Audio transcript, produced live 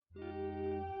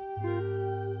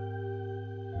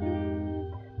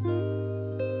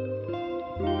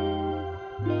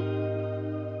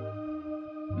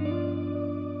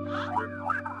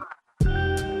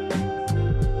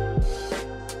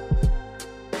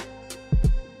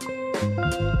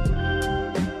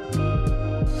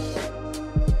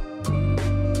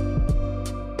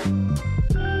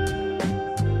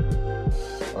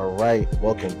All right,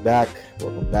 welcome back.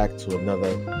 Welcome back to another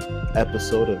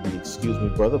episode of the Excuse Me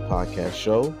Brother podcast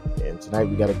show. And tonight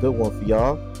we got a good one for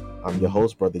y'all. I'm your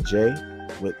host, Brother Jay.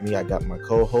 With me, I got my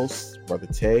co-hosts, Brother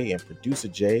Tay and producer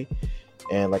Jay.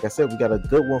 And like I said, we got a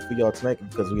good one for y'all tonight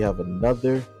because we have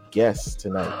another guest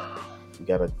tonight. We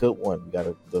got a good one. We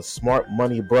got the smart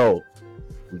money bro.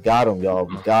 We got him, y'all.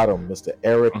 We got him, Mr.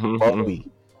 Eric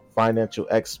Bowie, financial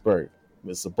expert.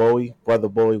 Mr. Bowie, Brother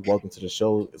Bowie, welcome to the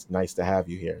show. It's nice to have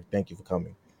you here. Thank you for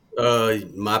coming.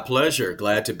 My pleasure.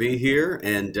 Glad to be here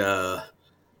and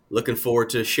looking forward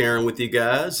to sharing with you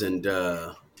guys and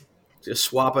just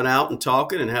swapping out and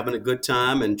talking and having a good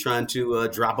time and trying to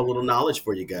drop a little knowledge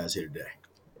for you guys here today.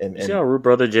 And see how rude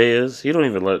Brother Jay is? He don't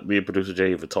even let me and producer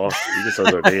Jay even talk. He just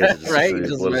says our days and just Right?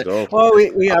 let us go. Well,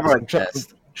 we have our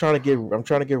test. I'm trying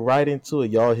to get right into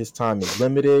it, y'all. His time is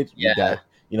limited. Yeah.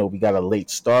 We got a late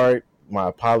start. My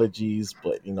apologies,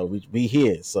 but we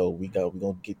here, so we're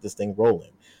gonna get this thing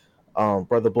rolling.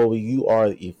 Brother Bowie, you are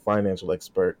a financial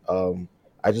expert.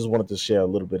 I just wanted to share a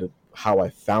little bit of how I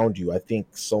found you. I think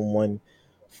someone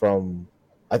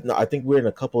I think we're in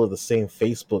a couple of the same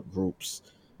Facebook groups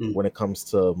when it comes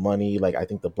to money. Like I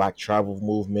think the Black Travel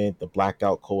Movement, the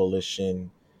Blackout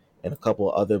Coalition, and a couple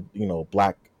of other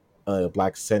black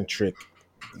centric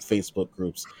Facebook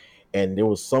groups. And there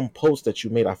was some post that you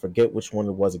made. I forget which one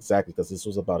it was exactly because this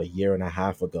was about a year and a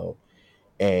half ago.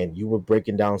 And you were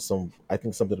breaking down something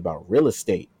about real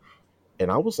estate. And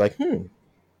I was like,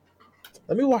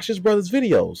 let me watch this brother's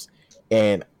videos.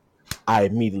 And I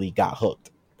immediately got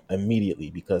hooked.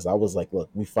 Because I was like, look,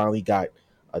 we finally got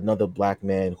another black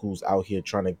man who's out here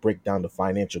trying to break down the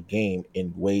financial game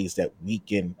in ways that we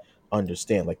can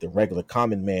understand, like the regular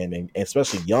common man, and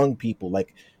especially young people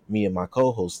like me and my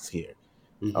co-hosts here.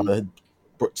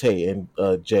 Tay and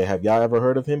Jay, have y'all ever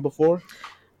heard of him before?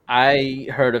 I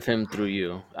heard of him through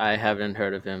you. I haven't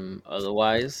heard of him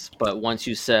otherwise. But once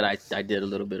you said, I did a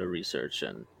little bit of research,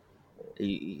 and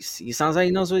he sounds like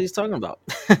he knows what he's talking about.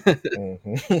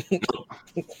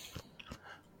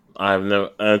 I've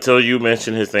never, until you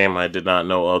mentioned his name, I did not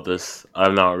know of this.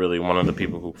 I'm not really one of the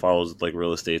people who follows like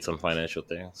real estate and financial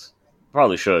things.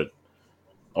 Probably should.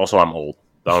 Also, I'm old.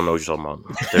 I don't know what you're talking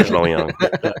about. There's no young.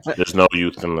 There's no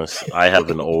youth in this. I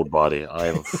have an old body. I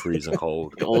am freezing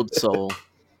cold. Old soul.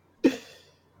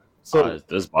 So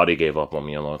this body gave up on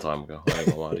me a long time ago. I ain't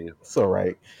gonna lie to you. It's all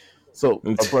right. So,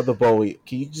 Brother Bowie,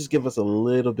 can you just give us a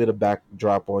little bit of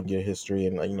backdrop on your history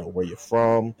and where you're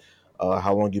from,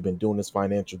 how long you've been doing this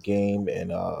financial game, and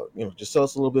just tell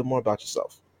us a little bit more about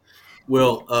yourself.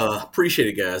 Well, appreciate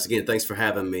it, guys. Again, thanks for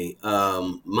having me.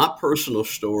 My personal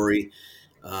story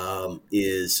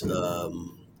is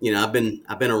I've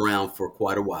been around for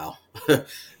quite a while.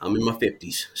 I'm in my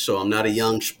 50s, so I'm not a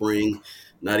young spring,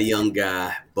 not a young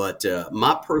guy. But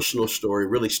my personal story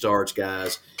really starts,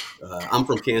 guys. I'm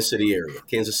from Kansas City area,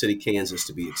 Kansas City, Kansas,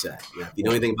 to be exact. Now, if you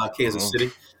know anything about Kansas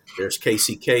City, there's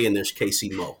KCK and there's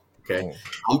KC-Mo. Okay,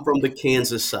 I'm from the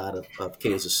Kansas side of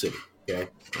Kansas City. Okay,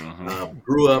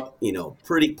 grew up,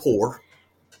 pretty poor.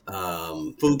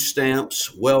 Food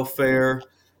stamps, welfare.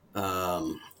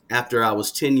 After I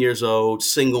was 10 years old,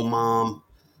 single mom,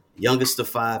 youngest of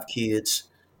 5 kids.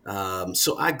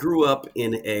 So I grew up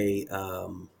in a,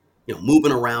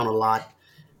 moving around a lot,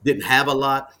 didn't have a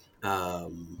lot,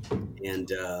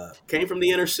 and came from the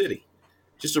inner city.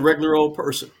 Just a regular old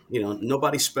person,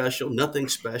 nobody special, nothing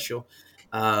special.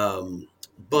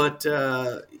 But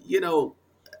I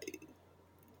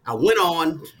went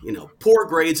on, poor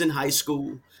grades in high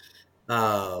school.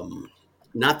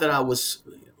 Not that I was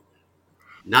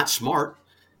not smart.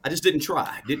 I just didn't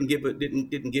try. Didn't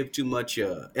give too much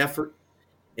effort.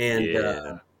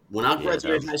 And when I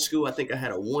graduated high school, I think I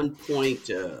had a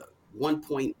 1.8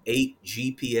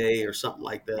 GPA or something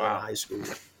like that in high school.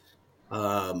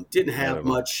 Didn't have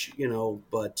much,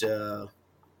 but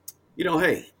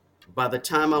hey, by the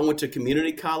time I went to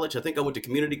community college, I think I went to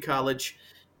community college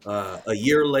a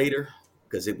year later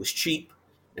because it was cheap.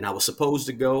 And I was supposed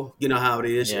to go. You know how it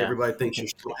is. Yeah. Everybody thinks you're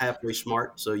still halfway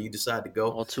smart, so you decide to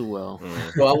go. All too well.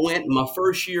 So I went. My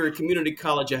first year at community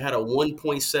college, I had a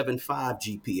 1.75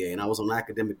 GPA, and I was on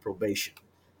academic probation.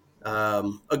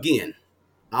 Again,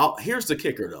 here's the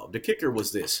kicker, though. The kicker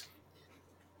was this.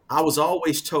 I was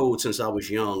always told since I was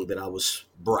young that I was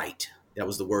bright. That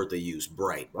was the word they used,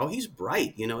 bright. Well, he's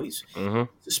bright. He's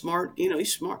smart.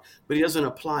 He's smart, but he doesn't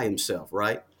apply himself,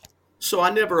 right? So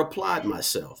I never applied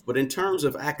myself. But in terms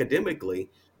of academically,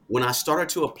 when I started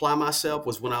to apply myself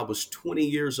was when I was 20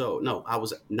 years old. No, I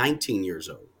was 19 years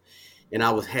old. and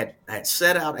I had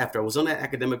set out after I was on that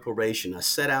academic probation. I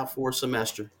set out for a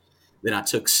semester. Then I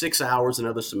took 6 hours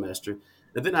another semester.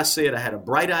 And then I said I had a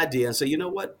bright idea and said, you know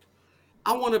what?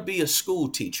 I want to be a school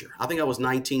teacher. I think I was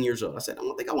 19 years old. I said,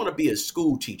 I think I want to be a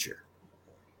school teacher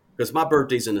because my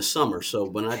birthday's in the summer. So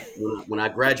when I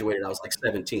graduated, I was like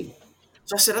 17.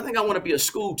 So I said, I think I want to be a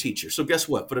school teacher. So guess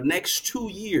what? For the next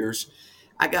 2 years,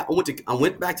 I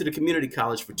went back to the community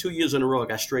college for 2 years in a row. I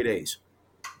got straight A's.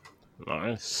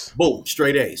 Nice. Boom,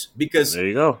 straight A's. There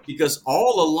you go. Because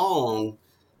all along,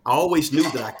 I always knew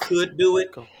that I could do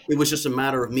it. It was just a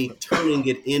matter of me turning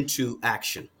it into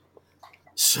action.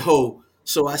 So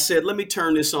I said, let me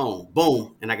turn this on.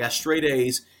 Boom, and I got straight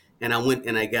A's. And I went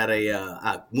and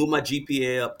I moved my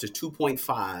GPA up to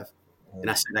 2.5. And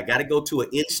I said, I got to go to an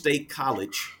in-state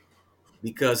college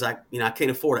because I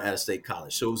can't afford an out-of-state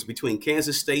college. So it was between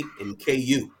Kansas State and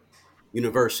KU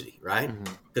University, right?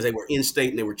 Because they were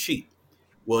in-state and they were cheap.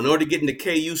 Well, in order to get into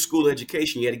KU school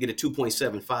education, you had to get a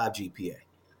 2.75 GPA.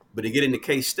 But to get into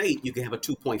K-State, you can have a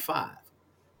 2.5.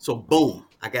 So boom,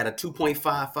 I got a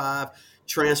 2.55,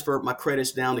 transferred my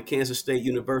credits down to Kansas State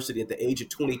University at the age of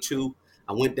 22.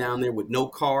 I went down there with no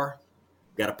car,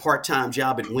 got a part-time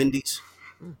job at Wendy's,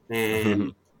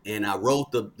 and I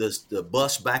rode the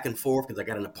bus back and forth because I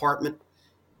got an apartment,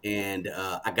 and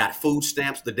I got food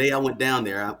stamps. The day I went down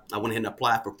there, I went ahead and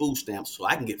applied for food stamps so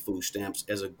I can get food stamps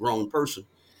as a grown person.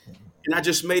 And I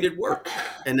just made it work.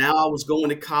 And now I was going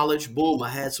to college. Boom, I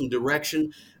had some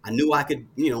direction. I knew I could,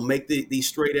 make these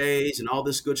straight A's and all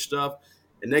this good stuff.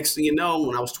 And next thing you know,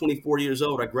 when I was 24 years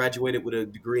old, I graduated with a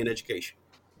degree in education.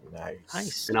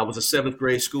 Nice. And I was a 7th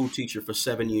grade school teacher for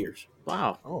 7 years.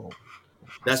 Wow. Oh,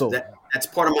 That's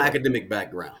part of my academic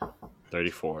background.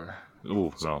 34.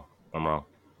 Ooh, no, I'm wrong.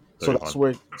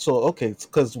 31. Okay,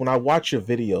 because when I watch your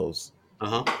videos,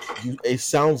 Uh-huh. it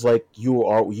sounds like you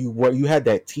had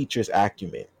that teacher's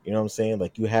acumen. You know what I'm saying?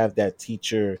 Like you have that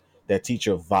teacher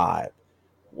vibe.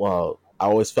 Well, I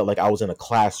always felt like I was in a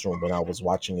classroom when I was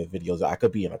watching your videos. I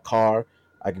could be in a car,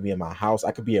 I could be in my house,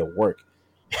 I could be at work,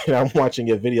 and I'm watching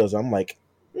your videos. I'm like,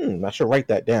 I should write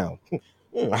that down.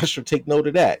 I should take note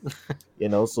of that.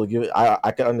 So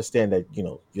I can understand that.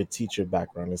 Your teacher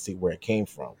background and see where it came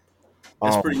from.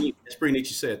 That's pretty neat. That's pretty neat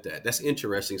you said that. That's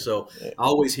interesting. So I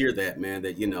always hear that, man,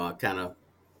 that, I kind of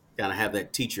have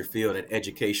that teacher feel, that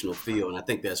educational feel. And I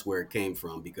think that's where it came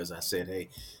from because I said, hey,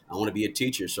 I want to be a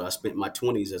teacher. So I spent my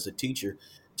 20s as a teacher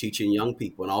teaching young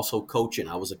people and also coaching.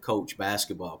 I was a coach,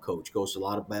 basketball coach, coached a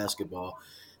lot of basketball,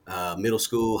 middle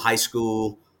school, high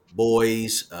school,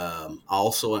 boys. I'm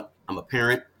a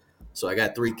parent. So I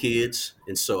got 3 kids.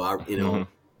 And so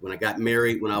when I got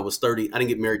married, when I was 30, I didn't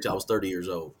get married till I was 30 years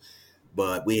old.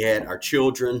 But we had our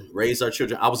children, raised our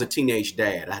children. I was a teenage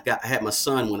dad. I had my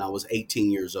son when I was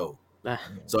 18 years old.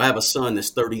 So I have a son that's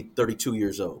 32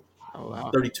 years old. Oh,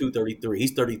 wow. 32, 33.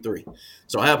 He's 33.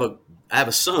 So I have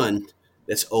a son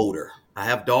that's older. I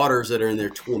have daughters that are in their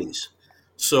 20s.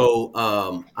 So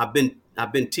I've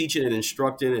been teaching and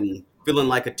instructing and feeling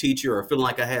like a teacher or feeling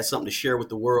like I had something to share with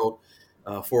the world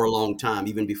for a long time,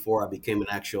 even before I became an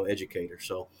actual educator.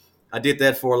 So I did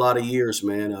that for a lot of years,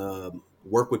 man.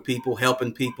 Work with people,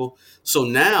 helping people. So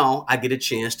now I get a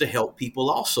chance to help people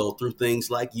also through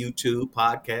things like YouTube,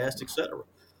 podcasts, etc.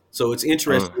 So it's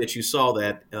interesting that you saw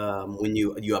that when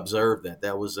you observed that.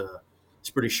 That was it's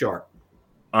pretty sharp.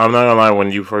 I'm not gonna lie. When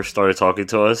you first started talking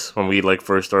to us, when we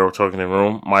first started talking in the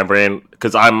room, my brain,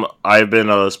 because I've been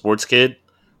a sports kid.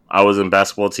 I was in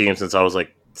basketball team since I was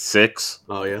 6.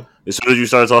 Oh yeah. As soon as you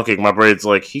started talking, my brain's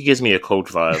like, he gives me a coach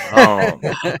vibe. I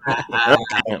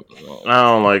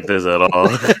don't like this at all.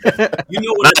 You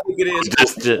know what I think it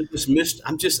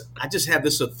is? I just have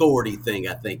this authority thing.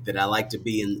 I think that I like to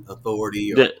be in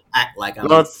authority or act like I'm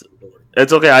in authority.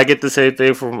 It's okay. I get the same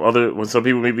thing from when some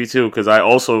people meet me too, because I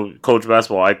also coach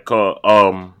basketball.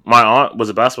 My aunt was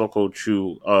a basketball coach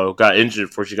who got injured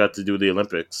before she got to do the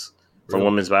Olympics. For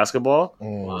women's basketball,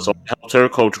 so I helped her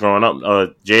coach growing up.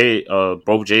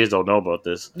 Both Jays don't know about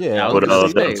this. Yeah, but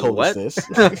told us this.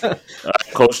 I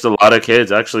coached a lot of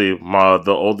kids. Actually,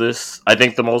 the oldest, I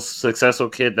think the most successful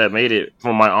kid that made it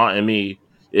from my aunt and me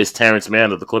is Terrence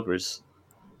Mann of the Clippers.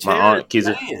 My aunt,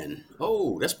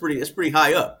 that's pretty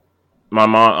high up. My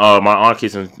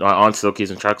aunt still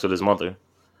keeps in track with his mother.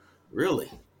 Really?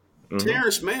 Mm-hmm.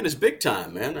 Terrence Mann is big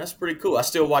time, man. That's pretty cool. I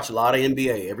still watch a lot of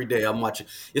NBA every day. I'm watching.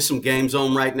 There's some games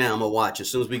on right now. I'm gonna watch as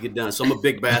soon as we get done. So I'm a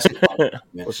big basketball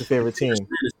man. What's your favorite team? Terrence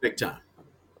Mann is big time.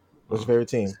 What's your favorite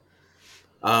team?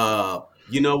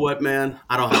 You know what, man?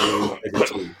 I don't have a favorite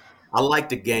team. I like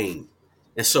the game,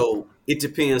 and so it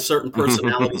depends. Certain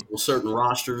personalities on certain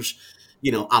rosters.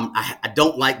 I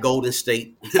don't like Golden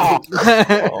State. Oh,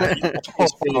 Can't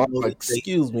stand Golden State.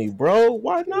 excuse me, bro.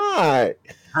 Why not?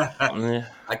 Yeah,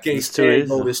 I can't it's too stand easy.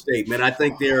 Golden State, man. I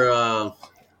think they're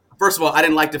first of all, I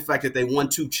didn't like the fact that they won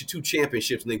two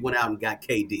championships and they went out and got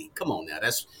KD. Come on now,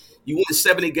 you win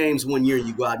 70 games one year and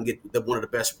you go out and get one of the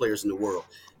best players in the world.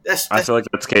 I feel like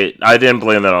that's KD. I didn't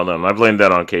blame that on them. I blamed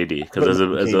that on KD because as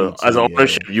an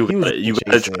ownership, you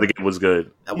gotta try to get what's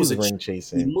good. That was a ring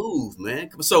chasing move,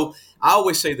 man. So I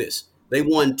always say this: they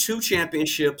won 2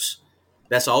 championships.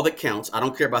 That's all that counts. I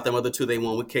don't care about them other 2 they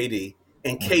won with KD,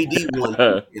 and KD won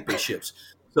 2 championships.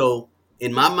 So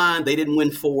in my mind, they didn't win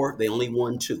 4; they only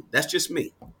won 2. That's just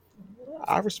me.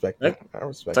 I respect that. I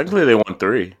respect. Technically, they won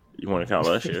 3. You want to count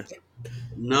last year?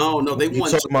 No, they you won.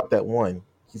 Talking about that one.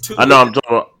 2. I know. I'm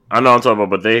talking about,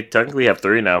 but they technically have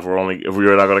 3 now. If we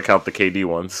were not going to count the KD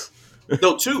ones.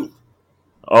 No, 2.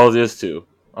 Oh, there's 2.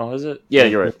 Oh, is it? Yeah,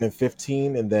 you're right. In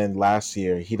 15, and then last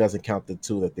year he doesn't count the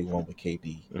 2 that they won with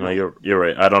KD. No, you're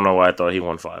right. I don't know why I thought he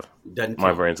won 5. Doesn't My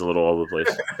count. brain's a little all over the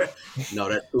place. No,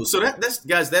 that's cool. So that's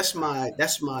guys. That's my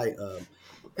kind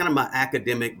of my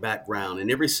academic background,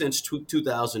 and ever since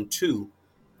 2002,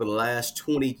 for the last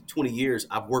 20 years,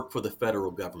 I've worked for the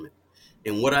federal government.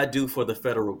 And what I do for the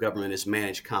federal government is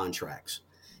manage contracts.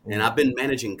 And I've been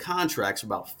managing contracts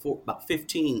about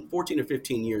 14 or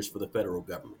 15 years for the federal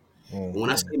government. And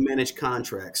when I say manage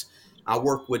contracts, I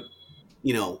work with,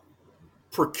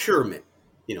 procurement,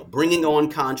 bringing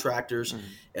on contractors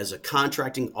as a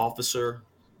contracting officer,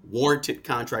 warranted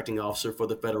contracting officer for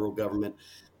the federal government.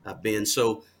 And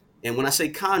when I say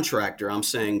contractor, I'm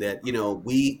saying that,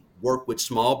 we work with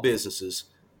small businesses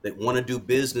that want to do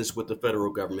business with the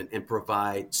federal government and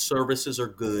provide services or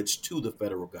goods to the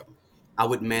federal government. I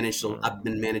would manage those. I've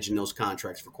been managing those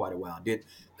contracts for quite a while. I did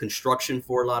construction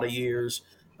for a lot of years,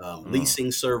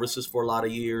 leasing services for a lot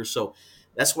of years. So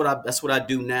that's what I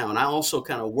do now. And I also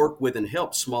kind of work with and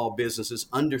help small businesses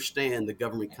understand the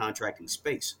government contracting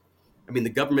space. I mean, the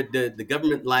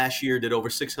government last year did over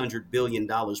 $600 billion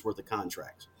worth of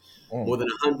contracts, more than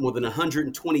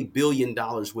 $120 billion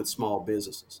with small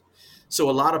businesses. So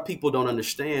a lot of people don't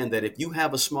understand that if you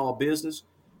have a small business,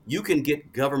 you can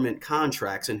get government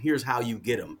contracts, and here's how you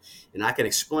get them. And I can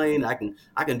explain. I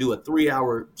can do a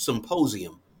 3-hour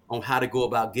symposium on how to go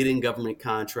about getting government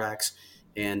contracts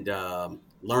and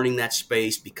learning that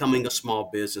space, becoming a small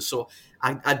business. So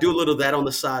I do a little of that on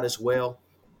the side as well.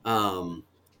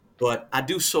 But I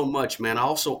do so much, man. I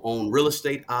also own real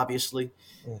estate, obviously,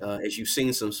 as you've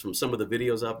seen from some of the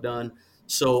videos I've done.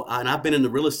 So, and I've been in the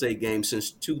real estate game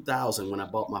since 2000 when I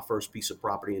bought my first piece of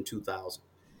property in 2000,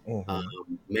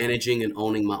 managing and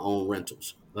owning my own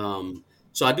rentals.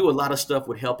 So I do a lot of stuff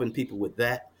with helping people with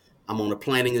that. I'm on a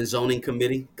planning and zoning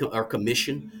committee or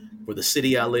commission for the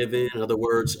city I live in. In other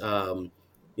words,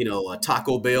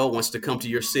 Taco Bell wants to come to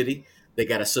your city. They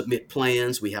got to submit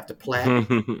plans. We have to plat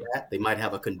that. They might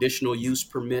have a conditional use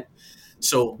permit.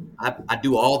 So I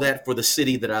do all that for the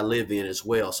city that I live in as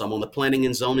well. So I'm on the Planning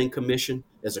and Zoning Commission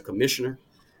as a commissioner.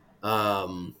 I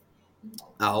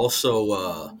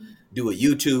also do a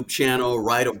YouTube channel,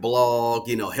 write a blog,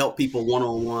 help people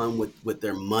one-on-one with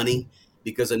their money.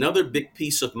 Because another big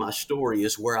piece of my story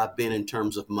is where I've been in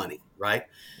terms of money, right?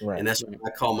 And that's why I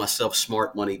call myself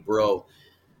Smart Money Bro.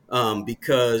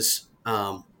 Because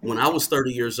when I was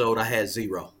 30 years old, I had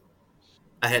zero.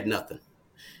 I had nothing.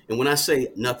 And when I say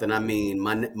nothing, I mean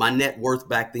my net worth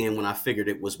back then when I figured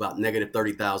it was about negative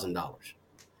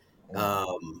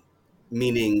 $30,000.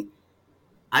 Meaning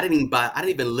I didn't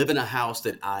even live in a house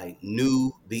that I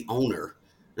knew the owner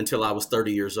until I was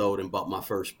 30 years old and bought my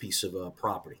first piece of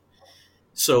property.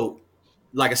 So,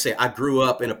 like I say, I grew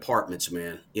up in apartments,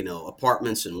 man,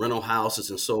 apartments and rental houses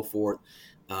and so forth.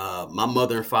 My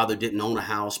mother and father didn't own a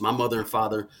house. My mother and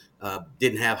father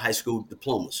didn't have high school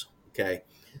diplomas. Okay.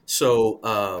 So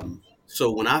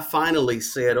when I finally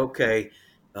said, okay,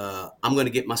 I'm going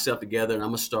to get myself together and I'm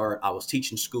going to start, I was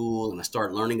teaching school and I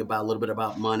started learning a little bit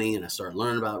about money and I started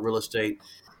learning about real estate.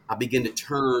 I began to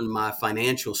turn my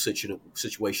financial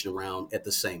situation around at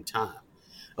the same time.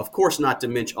 Of course, to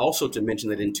mention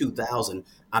that in 2000,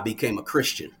 I became a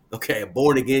Christian, okay, a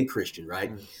born again Christian, right?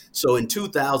 So in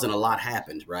 2000, a lot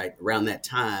happened, right? Around that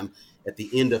time at the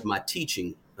end of my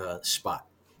teaching spot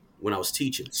when I was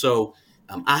teaching. So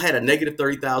I had a negative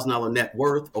 $30,000 net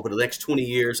worth. Over the next 20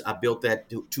 years, I built that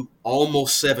to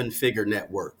almost 7-figure net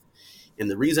worth.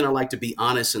 And the reason I like to be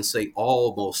honest and say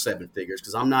almost 7 figures,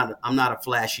 because I'm not a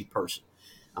flashy person.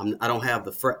 I don't have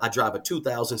I drive a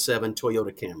 2007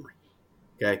 Toyota Camry.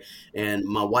 Okay. And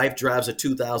my wife drives a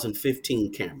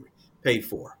 2015 Camry, paid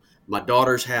for. My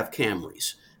daughters have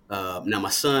Camrys. Now my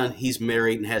son, he's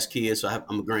married and has kids, so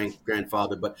I'm a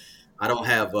grandfather, but I don't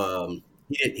have.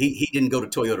 He didn't go to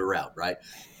Toyota route, right?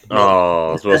 But Oh,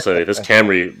 I was about to say this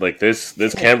Camry, like this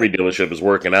Camry dealership is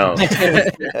working out.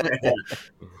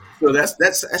 so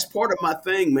that's part of my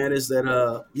thing, man. Is that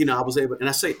I was able, and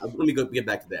I say, let me go get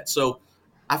back to that. So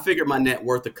I figured my net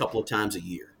worth a couple of times a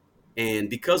year, and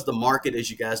because the market,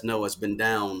 as you guys know, has been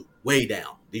down, way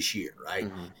down this year, right?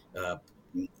 Uh,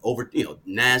 Over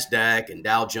Nasdaq and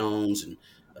Dow Jones and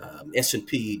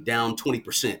S&P down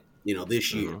 20%,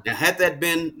 this year. Hmm. Now, had that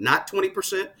been not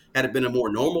 20%, had it been a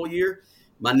more normal year,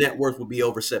 my net worth would be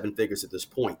over seven figures at this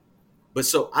point. But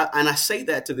I say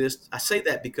that I say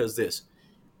that because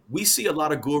we see a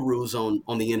lot of gurus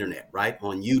on the internet, right?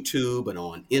 On YouTube and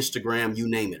on Instagram, you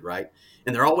name it, right?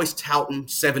 And they're always touting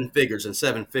seven figures and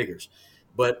seven figures.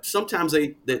 But sometimes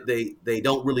they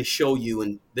don't really show you,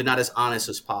 and they're not as honest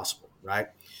as possible, right?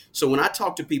 So when I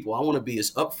talk to people, I want to be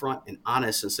as upfront and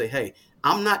honest and say, hey,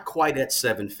 I'm not quite at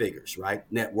seven figures, right?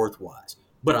 Net worth wise,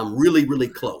 but I'm really, really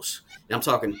close. And I'm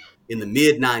talking in the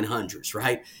mid 900s,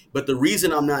 right? But the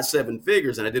reason I'm not seven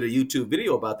figures, and I did a YouTube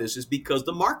video about this, is because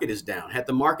the market is down. Had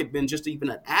the market been just even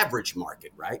an average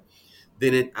market, right,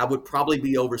 then I would probably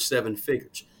be over seven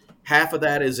figures. Half of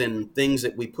that is in things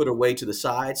that we put away to the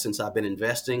side since I've been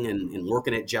investing and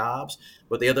working at jobs,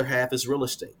 but the other half is real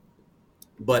estate.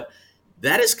 But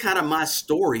that is kind of my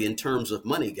story in terms of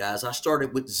money, guys. I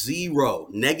started with zero,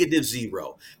 negative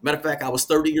zero. Matter of fact, I was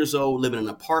 30 years old, living in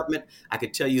an apartment. I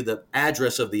could tell you the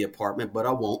address of the apartment, but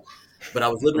I won't. But I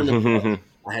was living in an apartment.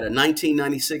 I had a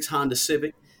 1996 Honda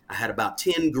Civic. I had about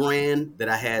 10 grand that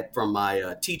I had from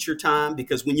my teacher time,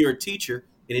 because when you're a teacher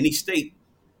in any state,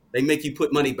 they make you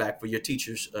put money back for your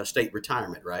teacher's state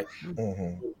retirement, right?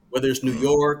 Hmm. Whether it's New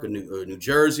York or New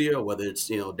Jersey, or whether it's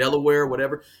Delaware or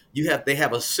whatever, they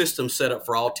have a system set up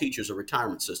for all teachers, a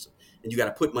retirement system, and you got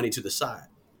to put money to the side.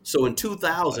 So in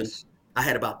 2000, Nice. I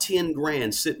had about 10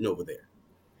 grand sitting over there.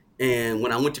 And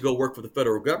when I went to go work for the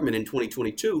federal government in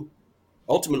 2022,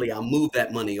 ultimately I moved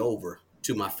that money over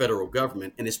to my federal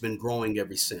government, and it's been growing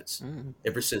ever since. Mm.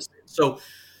 Ever since then. So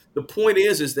the point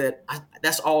is that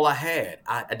that's all I had.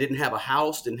 I didn't have a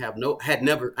house, didn't have no, had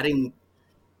never, I didn't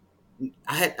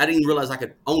realize I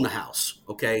could own a house.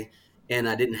 Okay. And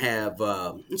I didn't have,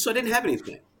 and so I didn't have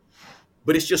anything,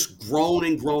 but it's just grown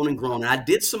and grown and grown. And I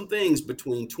did some things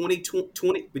between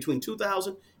between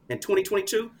 2000 and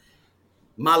 2022.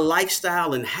 My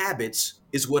lifestyle and habits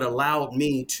is what allowed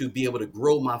me to be able to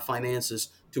grow my finances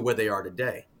to where they are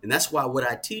today. And that's why what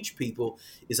I teach people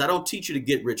is, I don't teach you to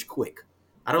get rich quick.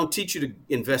 I don't teach you to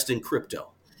invest in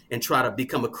crypto and try to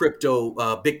become a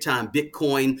crypto big time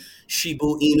Bitcoin,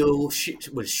 Shibu Inu,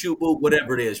 Shubu,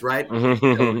 whatever it is, right?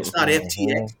 It's not Hmm.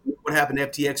 FTX. What happened to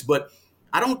FTX? But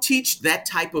I don't teach that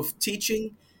type of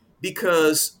teaching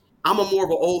because I'm a more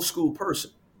of an old school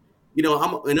person. In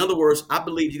other words, I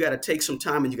believe you got to take some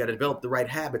time and you got to develop the right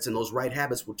habits, and those right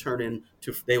habits will turn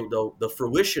into the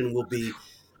fruition will be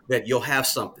that you'll have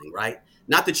something, right?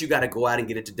 Not that you got to go out and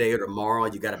get it today or tomorrow.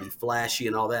 You got to be flashy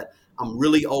and all that. I'm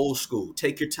really old school.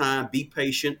 Take your time, be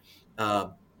patient. Uh,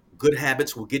 Good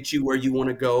habits will get you where you want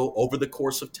to go over the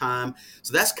course of time.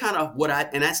 So that's kind of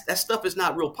and that stuff is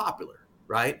not real popular,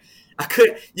 right?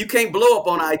 You can't blow up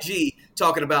on IG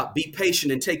talking about be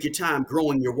patient and take your time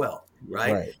growing your wealth,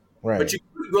 right? Right. But Right. you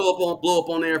could blow up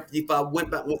on there if I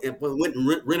went and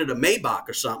rented a Maybach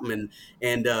or something,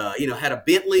 and had a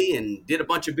Bentley and did a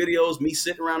bunch of videos, me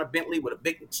sitting around a Bentley with a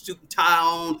big suit and tie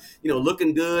on,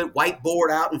 looking good,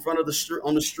 whiteboard out in front of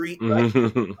on the street,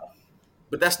 right?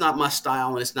 But that's not my style,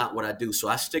 and it's not what I do. So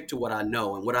I stick to what I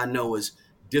know, and what I know is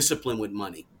discipline with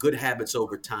money, good habits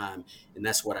over time, and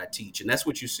that's what I teach. And that's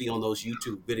what you see on those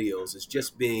YouTube videos, is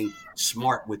just being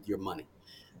smart with your money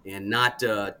and not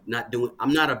doing.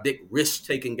 I'm not a big risk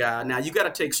taking guy. Now you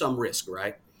got to take some risk,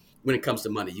 right? When it comes to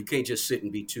money, you can't just sit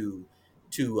and be too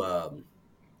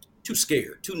too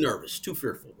scared, too nervous, too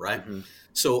fearful, right? Mhm.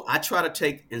 So I try to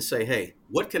take and say, hey,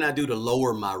 what can I do to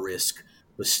lower my risk,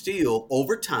 but still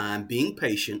over time, being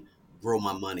patient, grow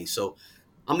my money. So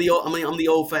I'm the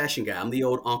old fashioned guy. I'm the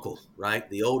old uncle, right?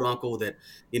 The old uncle that,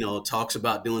 talks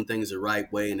about doing things the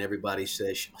right way, and everybody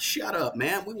says, shut up,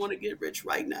 man. We want to get rich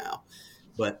right now.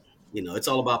 But, it's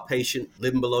all about patient,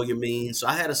 living below your means. So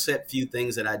I had a set few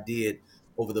things that I did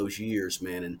over those years,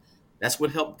 man. And that's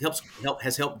what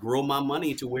has helped grow my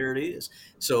money to where it is.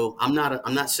 So I'm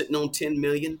not sitting on 10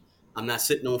 million. I'm not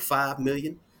sitting on 5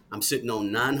 million. I'm sitting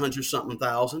on 900 something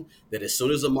thousand, that as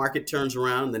soon as the market turns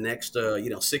around in the next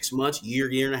 6 months,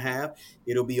 year and a half,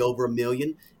 it'll be over 1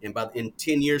 million. And in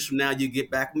 10 years from now, you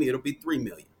get back with me, it'll be 3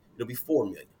 million. It'll be 4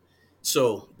 million.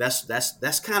 So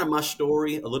that's kind of my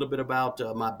story, a little bit about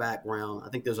my background. I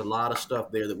think there's a lot of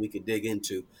stuff there that we could dig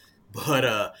into,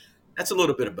 but that's a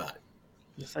little bit about it.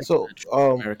 It's like So, the true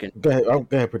American. go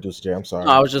ahead, producer Jay. I'm No, I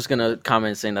sorry. was just gonna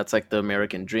comment saying that's like the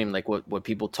American dream, like what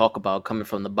people talk about coming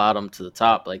from the bottom to the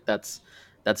top. Like that's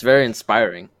very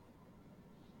inspiring.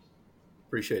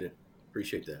 Appreciate it.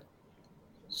 Appreciate that.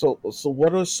 So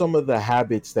what are some of the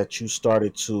habits that you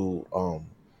started to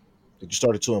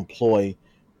employ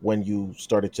when you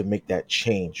started to make that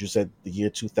change? You said the year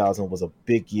 2000 was a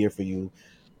big year for you.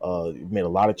 You made a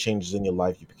lot of changes in your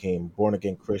life. You became born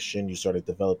again Christian. You started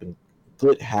developing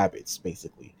good habits,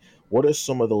 basically. What are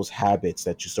some of those habits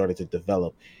that you started to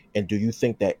develop? And do you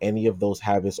think that any of those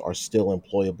habits are still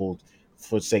employable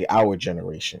for, say, our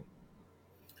generation?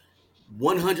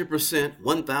 100%,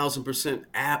 1000%,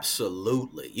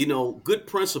 absolutely. You know, good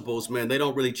principles, man, they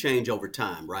don't really change over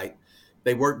time, right?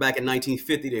 They worked back in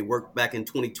 1950, they worked back in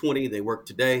 2020, they work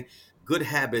today. Good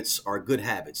habits are good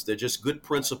habits. They're just good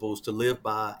principles to live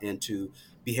by and to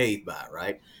behave by,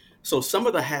 right? So some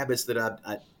of the habits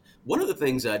that one of the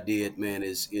things I did, man,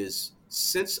 is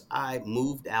since I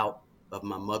moved out of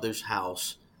my mother's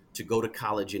house to go to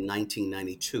college in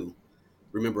 1992.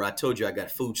 Remember, I told you I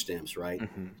got food stamps, right?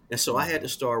 Hmm. And so I had to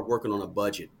start working on a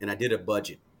budget, and I did a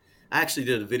budget. I actually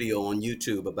did a video on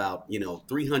YouTube about,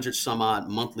 300 some odd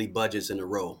monthly budgets in a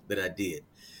row that I did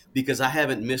because I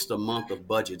haven't missed a month of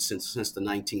budget since the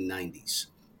 1990s.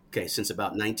 Okay, since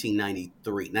about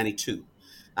 1993, 92.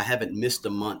 I haven't missed a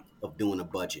month of doing a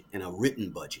budget and a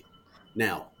written budget.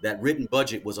 Now, that written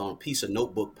budget was on a piece of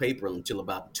notebook paper until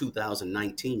about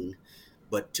 2019,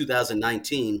 but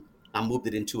 2019, I moved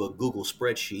it into a Google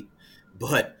spreadsheet.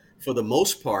 But for the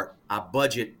most part, I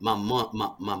budget my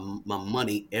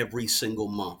money every single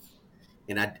month.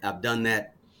 And I've done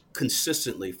that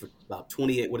consistently for about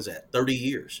 28, what is that, 30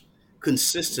 years,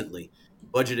 consistently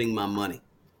budgeting my money.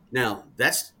 Now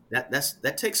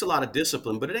that takes a lot of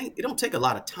discipline, but it don't take a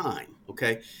lot of time.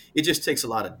 Okay. It just takes a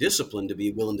lot of discipline to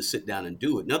be willing to sit down and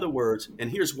do it. In other words,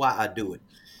 and here's why I do it,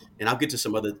 and I'll get to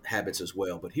some other habits as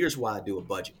well. But here's why I do a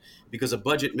budget, because a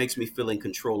budget makes me feel in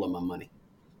control of my money.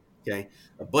 Okay,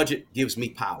 a budget gives me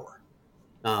power,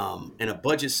 and a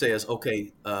budget says,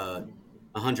 okay,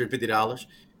 $150.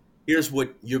 Here's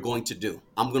what you're going to do.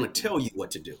 I'm going to tell you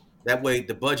what to do. That way,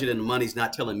 the budget and the money's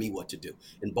not telling me what to do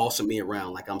and bossing me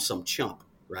around like I'm some chump,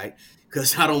 right?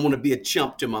 Because I don't want to be a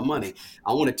chump to my money.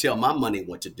 I want to tell my money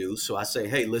what to do. So I say,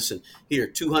 hey, listen, here,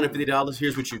 $250.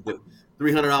 Here's what you do.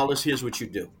 $300. Here's what you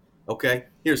do. Okay,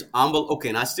 here's envelope. Okay,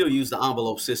 and I still use the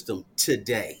envelope system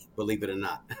today, believe it or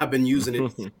not. I've been using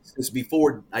it since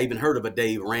before I even heard of a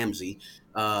Dave Ramsey.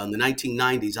 In the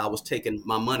 1990s, I was taking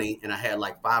my money and I had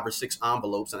like 5 or 6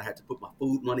 envelopes, and I had to put my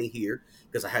food money here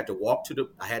because I had to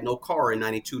I had no car in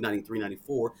 92, 93,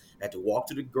 94. I had to walk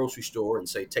to the grocery store and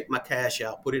say, take my cash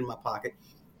out, put it in my pocket.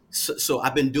 So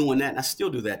I've been doing that, and I still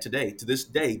do that today. To this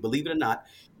day, believe it or not,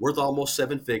 worth almost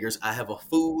 7 figures. I have a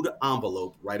food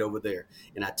envelope right over there,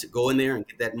 and go in there and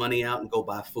get that money out and go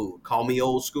buy food. Call me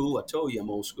old school. I told you I'm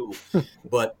old school,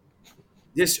 but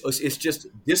this it's just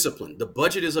discipline. The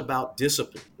budget is about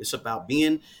discipline. It's about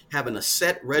having a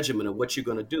set regimen of what you're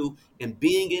going to do and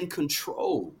being in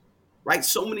control. Right?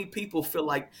 So many people feel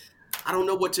like I don't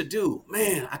know what to do.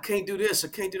 Man, I can't do this. I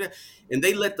can't do that, and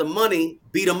they let the money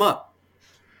beat them up,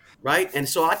 right? And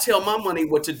so I tell my money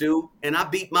what to do, and I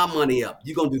beat my money up.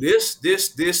 You're gonna do this, this,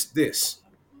 this, this.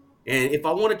 And if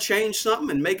I want to change something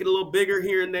and make it a little bigger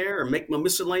here and there, or make my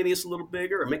miscellaneous a little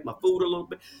bigger, or make my food a little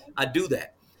bit, I do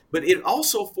that. But it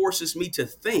also forces me to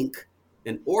think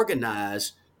and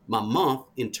organize my month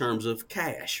in terms of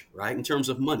cash, right? In terms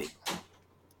of money.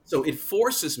 So it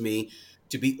forces me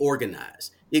to be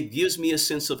organized. It gives me a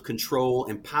sense of control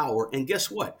and power. And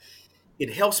guess what?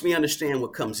 It helps me understand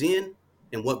what comes in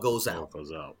and what goes And out. what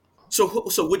goes out?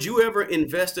 So would you ever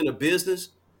invest in a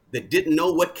business that didn't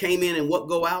know what came in and what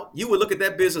go out? You would look at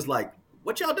that business like,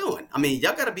 what y'all doing? I mean,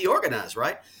 y'all got to be organized,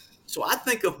 right? So I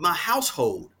think of my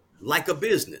household like a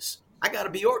business. I got to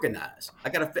be organized. I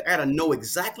got to know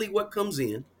exactly what comes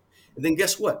in, and then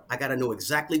guess what? I got to know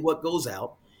exactly what goes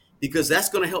out, because that's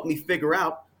going to help me figure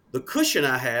out the cushion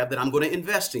I have that I'm going to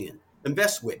invest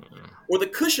with, or the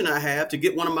cushion I have to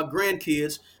get one of my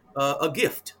grandkids a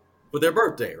gift for their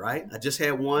birthday. Right? I just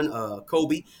had one.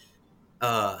 Kobe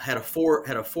had a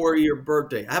 4-year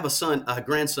birthday. I have a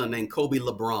grandson named Kobe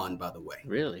LeBron, by the way.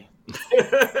 Really?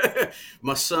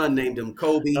 My son named him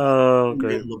Kobe. Oh, He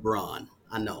okay. named LeBron.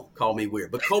 I know, call me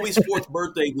weird, but Kobe's fourth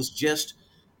birthday was just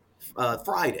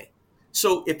Friday.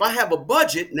 So if I have a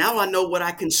budget, now I know what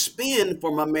I can spend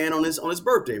for my man on his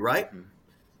birthday, right? Mhm.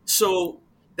 So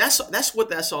That's what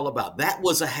that's all about. That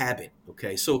was a habit.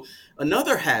 Okay. So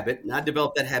another habit, and I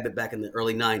developed that habit back in the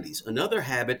early 90s. Another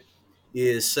habit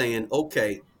is saying,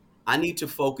 okay, I need to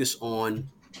focus on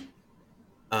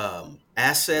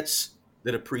assets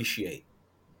that appreciate.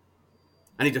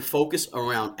 I need to focus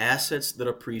around assets that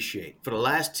appreciate. For the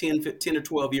last 10 or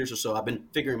 12 years or so, I've been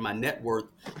figuring my net worth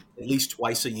at least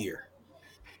twice a year.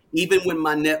 Even when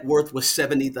my net worth was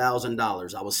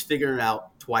 $70,000, I was figuring it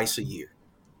out twice a year.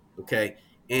 Okay.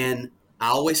 And I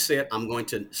always said I'm going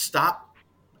to stop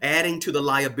adding to the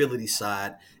liability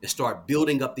side and start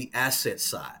building up the asset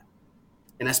side.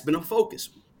 And that's been a focus.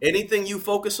 Anything you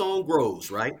focus on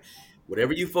grows, right?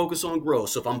 Whatever you focus on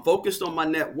grows. So if I'm focused on my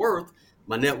net worth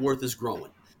is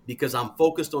growing because I'm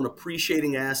focused on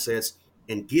appreciating assets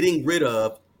and getting rid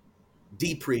of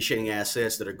depreciating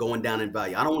assets that are going down in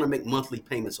value. I don't want to make monthly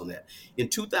payments on that. In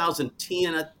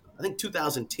 2010, I think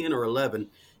 2010 or 11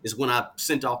 is when I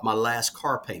sent off my last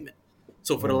car payment.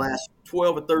 So for the last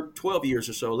 12 years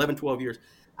or so, 11, 12 years,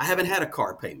 I haven't had a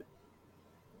car payment.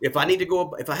 If I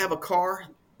have a car,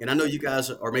 and I know you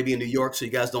guys are maybe in New York, so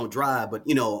you guys don't drive, but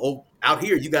out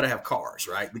here, you got to have cars,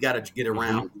 right? We got to get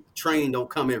around. Mm-hmm. Train don't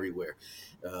come everywhere,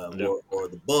 or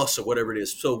the bus or whatever it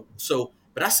is.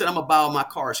 But I said, I'm going to borrow my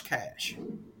car's cash.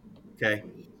 Okay.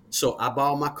 So I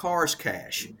borrow my car's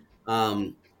cash.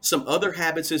 Some other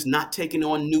habits is not taking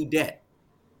on new debt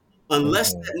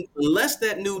unless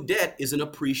that new debt is an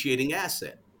appreciating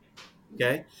asset.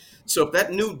 Okay. So if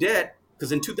that new debt,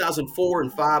 because in 2004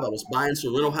 and 5, I was buying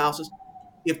some rental houses.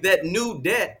 If that new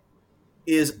debt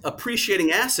is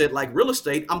appreciating asset like real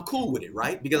estate, I'm cool with it,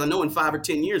 right? Because I know in 5 or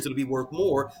 10 years, it'll be worth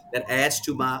more. That adds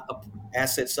to my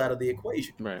asset side of the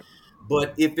equation. Right.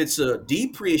 But if it's a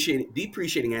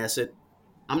depreciating asset,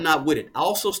 I'm not with it. I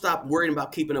also stopped worrying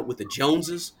about keeping up with the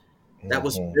Joneses. That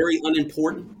was very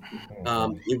unimportant.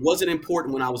 It wasn't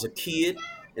important when I was a kid,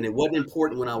 and it wasn't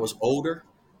important when I was older.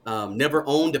 Never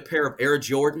owned a pair of Air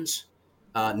Jordans.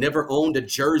 Never owned a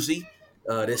jersey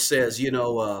that says,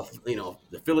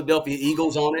 the Philadelphia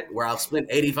Eagles on it, where I'll spend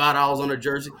 $85 on a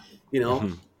jersey.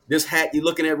 This hat you're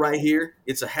looking at right here,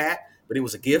 it's a hat, but it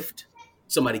was a gift.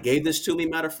 Somebody gave this to me,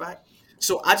 matter of fact.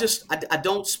 So I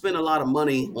don't spend a lot of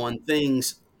money on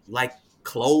things like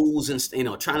clothes and,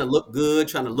 trying to look good,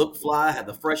 trying to look fly, have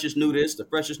the freshest new this, the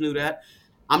freshest new that.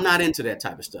 I'm not into that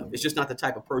type of stuff. It's just not the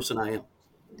type of person I am.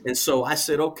 And so I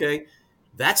said, okay,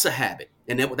 that's a habit.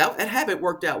 And that habit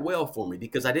worked out well for me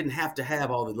because I didn't have to have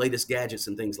all the latest gadgets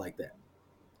and things like that.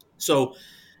 So,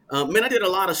 I did a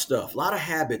lot of stuff, a lot of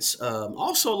habits.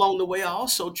 Also along the way, I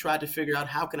also tried to figure out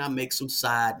how can I make some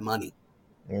side money.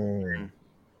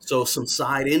 So some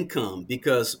side income,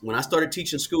 because when I started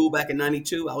teaching school back in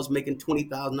 92, I was making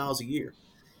 $20,000 a year.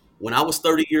 When I was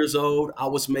 30 years old, I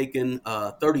was making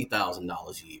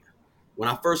 $30,000 a year. When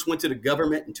I first went to the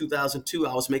government in 2002,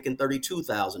 I was making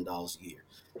 $32,000 a year.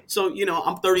 So,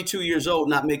 I'm 32 years old,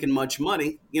 not making much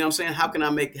money. You know what I'm saying? How can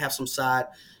I have some side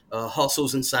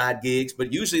hustles and side gigs?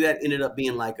 But usually that ended up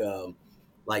being like I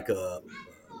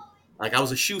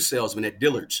was a shoe salesman at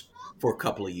Dillard's for a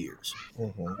couple of years.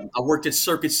 I worked at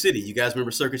Circuit City. You guys remember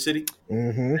Circuit City?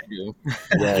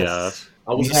 Yes.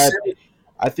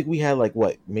 I think we had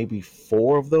maybe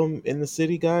 4 of them in the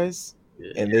city, guys,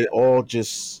 and they all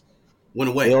just went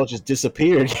away. They all just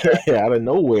disappeared out of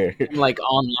nowhere. Like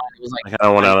online, it was like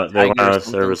they went out of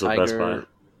service with Best Buy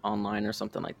online or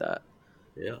something like that.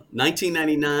 Yeah,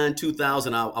 1999,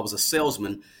 2000, I was a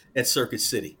salesman at Circuit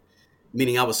City,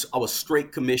 meaning I was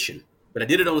straight commission, but I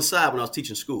did it on the side when I was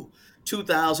teaching school.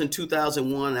 2000,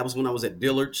 2001, that was when I was at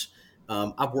Dillard's.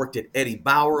 I've worked at Eddie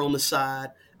Bauer on the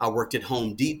side. I worked at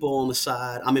Home Depot on the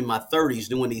side. I'm in my 30s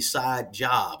doing these side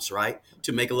jobs, right,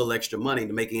 to make a little extra money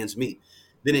to make ends meet.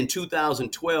 Then in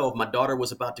 2012, my daughter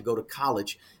was about to go to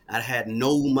college. I had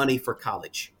no money for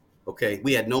college. Okay,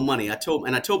 we had no money. I told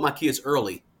my kids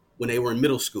early when they were in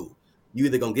middle school, you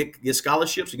either gonna get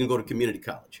scholarships or you can go to community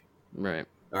college. Right.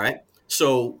 All right.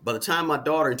 So by the time my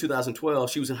daughter in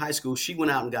 2012, she was in high school, she went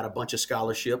out and got a bunch of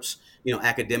scholarships,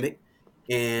 academic.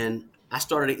 And I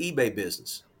started an eBay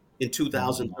business in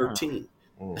 2013.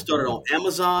 I started on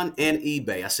Amazon and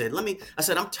eBay. I said,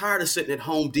 I'm tired of sitting at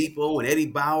Home Depot and Eddie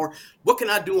Bauer. What can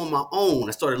I do on my own?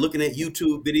 I started looking at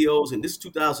YouTube videos, and this is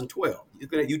 2012.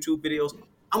 Looking at YouTube videos.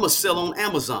 I'm going to sell on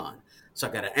Amazon. So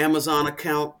I got an Amazon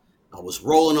account. I was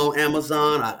rolling on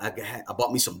Amazon. I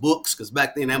bought me some books because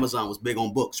back then Amazon was big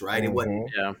on books, right? It wasn't,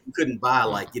 you couldn't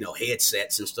buy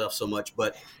headsets and stuff so much,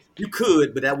 but you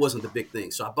could, but that wasn't the big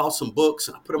thing. So I bought some books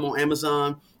and I put them on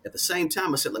Amazon. At the same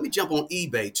time, I said, let me jump on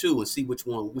eBay too and see which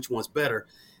one's better.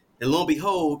 And lo and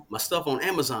behold, my stuff on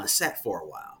Amazon sat for a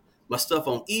while. My stuff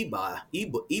on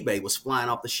eBay was flying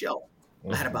off the shelf.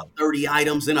 I had about 30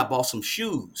 items. Then I bought some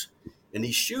shoes. And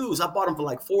these shoes, I bought them for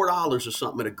like $4 or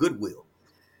something at a Goodwill.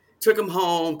 Took them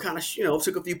home, kind of,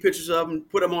 took a few pictures of them,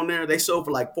 put them on there. They sold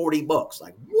for like $40.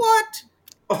 Like, what?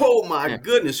 Oh my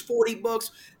goodness,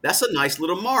 $40. That's a nice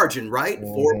little margin, right?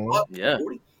 $4, Yeah.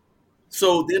 40.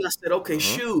 So then I said, okay,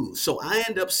 shoes. So I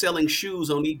ended up selling shoes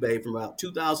on eBay from about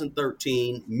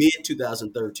 2013, mid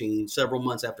 2013, several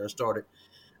months after I started,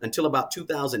 until about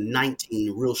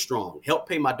 2019, real strong. Helped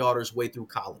pay my daughter's way through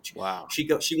college. Wow. She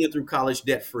went through college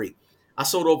debt free. I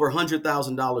sold over $100,000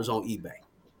 on eBay.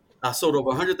 I sold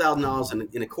over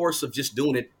 $100,000 in the course of just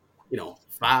doing it,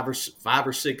 5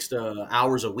 or 6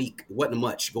 hours a week. It wasn't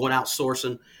much. Going out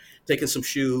sourcing, taking some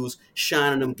shoes,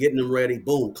 shining them, getting them ready,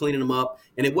 boom, cleaning them up.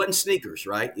 And it wasn't sneakers,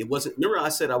 right? It wasn't. Remember, I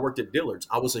said I worked at Dillard's.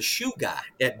 I was a shoe guy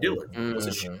at Dillard's. I was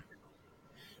a shoe.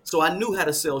 So I knew how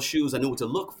to sell shoes. I knew what to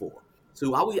look for.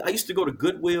 So I used to go to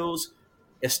Goodwills,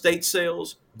 estate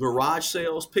sales, garage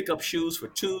sales, pick up shoes for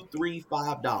 $2, $3,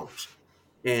 $5.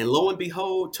 And lo and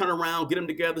behold, turn around, get them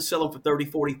together, sell them for $30,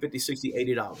 $40, $50,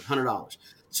 $60, $80, $100.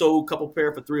 Sold a couple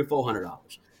pair for $300 or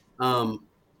 $400.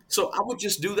 So I would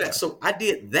just do that. So I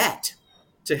did that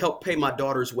to help pay my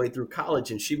daughter's way through college,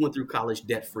 and she went through college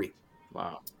debt free.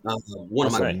 Wow.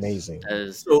 That's amazing.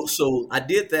 So I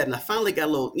did that, and I finally got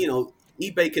a little,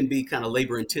 eBay can be kind of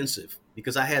labor intensive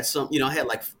because I had some, I had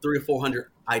like 300 or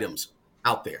 400 items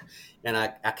out there. And I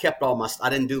kept I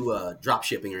didn't do drop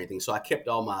shipping or anything. So I kept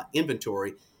all my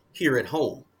inventory here at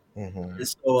home. And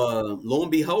so lo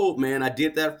and behold, man, I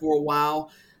did that for a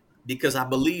while because I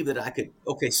believe that I could.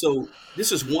 Okay, so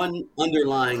this is one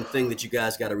underlying thing that you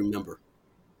guys got to remember.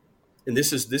 And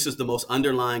this is the most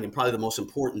underlying and probably the most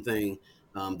important thing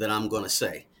that I'm going to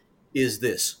say is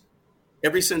this.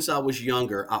 Ever since I was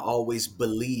younger, I always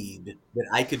believed that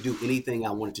I could do anything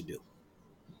I wanted to do.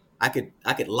 I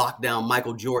could lock down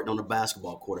Michael Jordan on the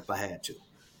basketball court if I had to.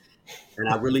 And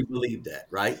I really believed that,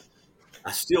 right? I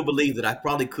still believe that I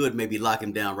probably could maybe lock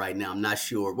him down right now. I'm not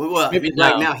sure. Well, maybe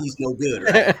right now he's no good,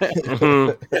 right?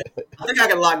 I think I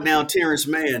can lock down Terrence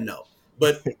Mann, though.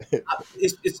 But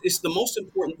it's the most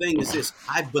important thing is this.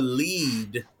 I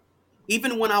believed,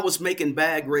 even when I was making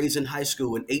bag grades in high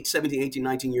school and 17, 18,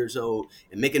 19 years old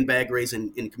and making bag grades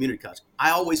in community college, I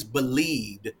always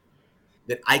believed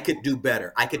that I could do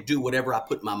better. I could do whatever I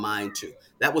put my mind to.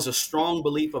 That was a strong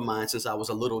belief of mine since I was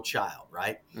a little child,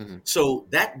 right? So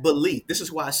that belief, this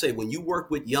is why I say when you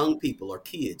work with young people or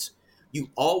kids, you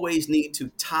always need to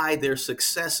tie their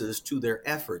successes to their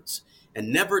efforts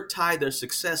and never tie their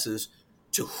successes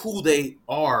to who they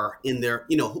are in their,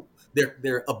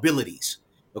 their abilities.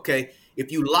 Okay.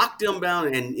 If you lock them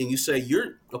down and you say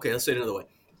let's say it another way.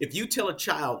 If you tell a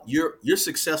child you're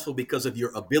successful because of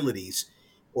your abilities,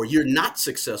 or you're not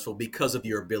successful because of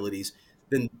your abilities,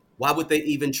 then why would they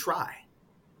even try?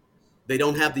 They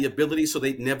don't have the ability, so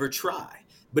they'd never try.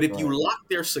 But if you lock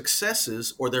their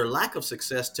successes or their lack of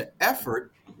success to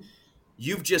effort,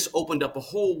 you've just opened up a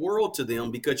whole world to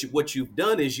them because what you've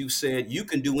done is you said you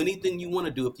can do anything you want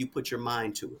to do if you put your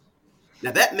mind to it.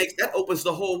 Now that opens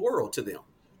the whole world to them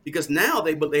because now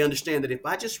they understand that if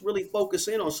I just really focus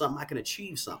in on something, I can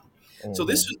achieve something. So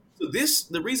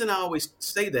the reason I always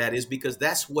say that is because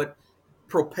that's what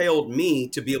propelled me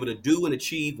to be able to do and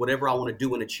achieve whatever I want to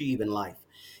do and achieve in life.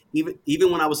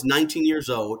 Even when I was 19 years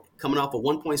old, coming off a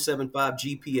 1.75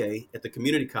 GPA at the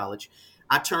community college,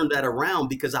 I turned that around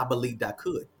because I believed I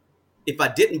could. If I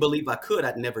didn't believe I could,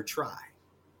 I'd never try.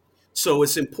 So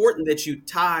it's important that you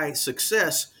tie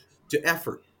success to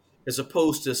effort as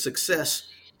opposed to success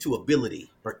to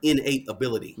ability or innate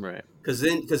ability. Right. Because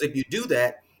if you do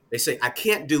that, they say, I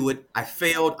can't do it. I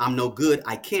failed. I'm no good.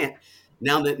 I can't.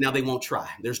 Now they won't try.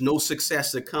 There's no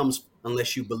success that comes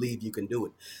unless you believe you can do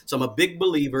it. So I'm a big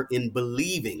believer in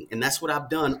believing. And that's what I've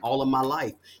done all of my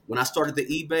life. When I started the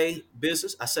eBay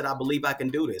business, I said, I believe I can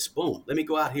do this. Boom. Let me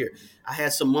go out here. I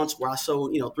had some months where I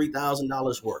sold,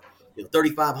 $3,000 worth,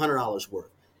 $3,500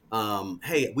 worth.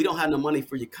 Hey, we don't have no money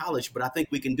for your college, but I think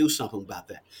we can do something about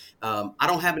that. I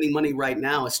don't have any money right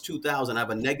now. It's $2,000. I have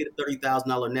a negative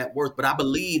 $30,000 net worth, but I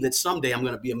believe that someday I'm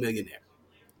going to be a millionaire.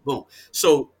 Boom.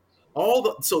 So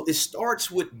it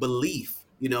starts with belief,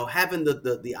 having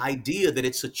the idea that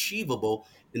it's achievable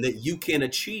and that you can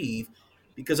achieve,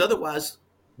 because otherwise,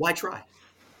 why try?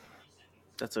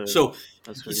 That's really so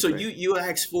great. you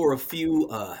asked for a few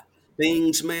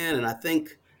things, man, and I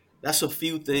think that's a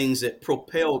few things that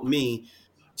propelled me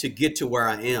to get to where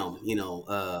I am.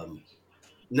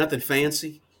 Nothing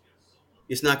fancy.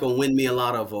 It's not going to win me a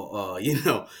lot of,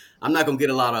 I'm not going to get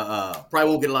a lot of, probably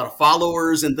won't get a lot of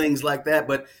followers and things like that.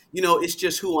 But, it's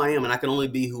just who I am, and I can only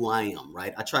be who I am,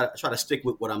 right? I try to stick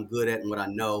with what I'm good at and what I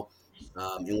know.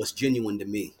 and what's genuine to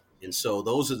me. And so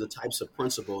those are the types of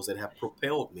principles that have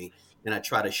propelled me, and I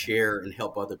try to share and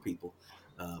help other people.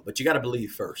 But you got to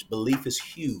believe first. Belief is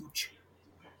huge.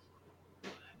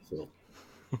 So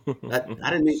I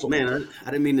didn't mean, So man,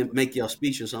 I didn't mean to make y'all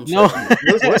speechless. I'm No, sorry.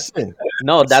 listen,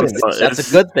 no, listen. that's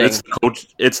a good thing. It's the coach.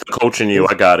 It's the coach in you.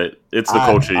 This, I got it. It's the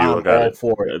coach in you. I I'm got all it.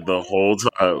 for it. The whole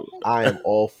time. I am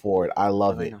all for it. I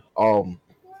love I it. know.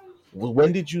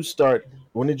 When did you start?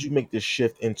 When did you make the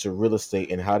shift into real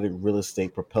estate, and how did real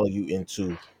estate propel you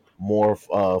into more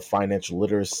financial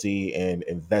literacy and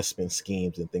investment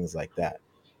schemes and things like that?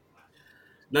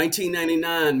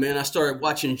 1999, man, I started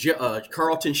watching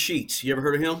Carlton Sheets. You ever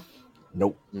heard of him?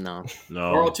 Nope. No.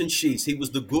 No. Carlton Sheets. He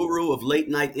was the guru of late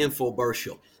night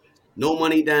infomercial. No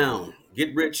money down.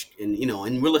 Get rich and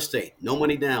in real estate. No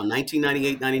money down.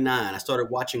 1998, 99. I started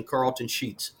watching Carlton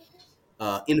Sheets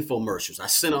infomercials. I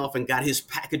sent off and got his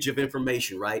package of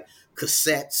information, right?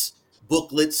 Cassettes,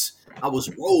 booklets. I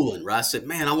was rolling, right? I said,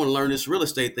 man, I want to learn this real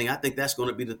estate thing. I think that's going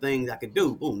to be the thing I could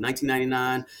do. Boom,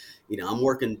 1999. I'm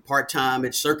working part-time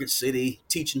at Circuit City,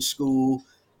 teaching school,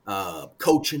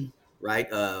 coaching, right?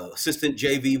 Assistant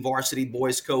JV varsity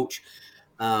boys coach.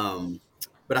 Um,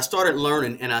 but I started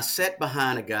learning, and I sat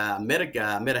behind a guy. I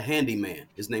met a handyman.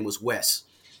 His name was Wes.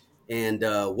 And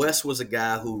Wes was a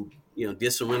guy who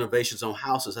did some renovations on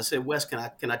houses. I said, Wes, can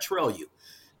I trail you?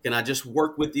 Can I just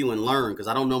work with you and learn? Because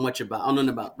I don't know much about. I don't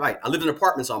know about. Right. I lived in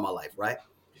apartments all my life. Right.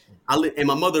 And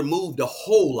my mother moved a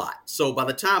whole lot. So by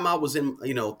the time I was in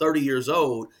 30 years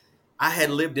old, I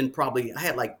had lived in I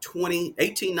had like 20,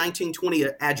 18, 19, 20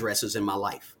 addresses in my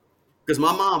life because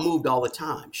my mom moved all the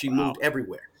time. She Wow. moved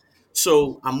everywhere.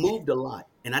 So I moved a lot,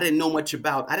 and I didn't know much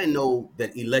about. I didn't know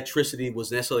that electricity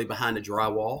was necessarily behind the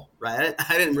drywall, right?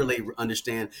 I didn't really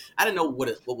understand. I didn't know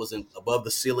what was above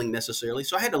the ceiling necessarily.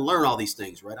 So I had to learn all these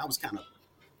things, right?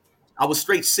 I was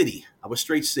straight city. I was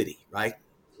straight city, right?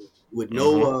 With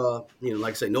no, Mm-hmm.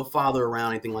 like I say, no father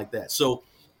around, anything like that. So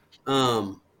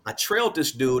I trailed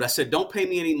this dude. I said, "Don't pay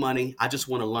me any money. I just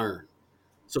want to learn."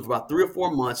 So for about 3 or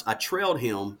 4 months, I trailed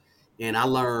him, and I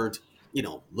learned,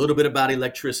 a little bit about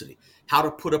electricity, how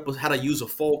to use a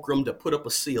fulcrum to put up a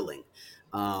ceiling,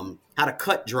 how to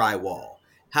cut drywall,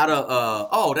 how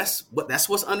to that's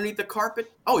what's underneath the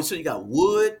carpet. Oh, so you got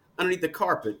wood underneath the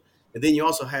carpet, and then you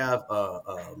also have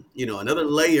another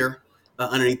layer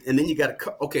underneath, and then you got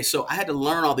okay. So I had to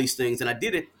learn all these things, and I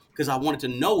did it because I wanted to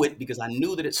know it because I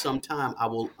knew that at some time I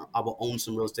will own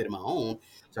some real estate of my own.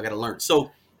 So I got to learn.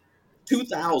 So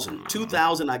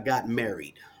 2000, I got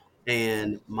married,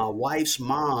 and my wife's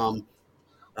mom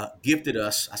gifted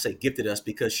us. I say gifted us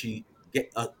because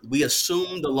we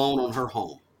assumed the loan on her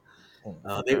home.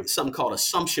 They Okay. something called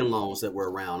assumption loans that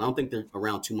were around. I don't think they're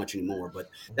around too much anymore, but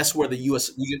that's where the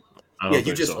U.S. I Yeah, don't you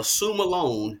think just so. assume a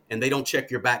loan, and they don't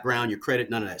check your background, your credit,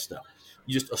 none of that stuff.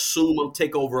 You just assume them,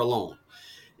 take over a loan.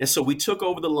 And so we took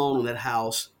over the loan on that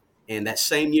house. And that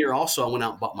same year, also, I went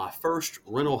out and bought my first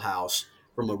rental house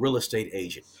from a real estate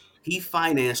agent. He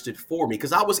financed it for me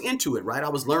because I was into it, right? I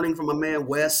was learning from my man,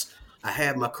 Wes. I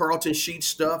had my Carlton Sheet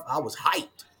stuff. I was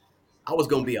hyped. I was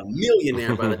going to be a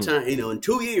millionaire by the time, in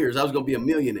 2 years, I was going to be a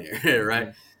millionaire, right?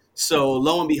 Mhm. So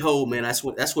lo and behold, man, that's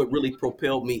what really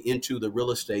propelled me into the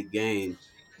real estate game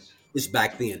is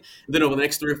back then. And then over the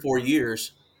next 3 or 4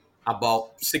 years, I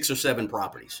bought 6 or 7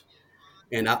 properties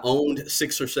and I owned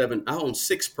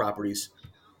 6 properties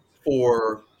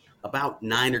for about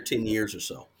 9 or 10 years or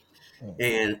so.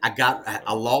 And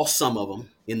I lost some of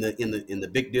them in the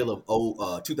big deal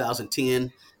of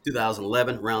 2010,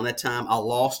 2011. Around that time, I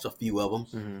lost a few of them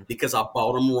Mhm. because I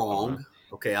bought them Okay. wrong.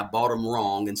 Okay, I bought them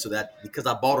wrong, and so that because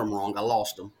I bought them wrong, I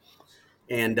lost them,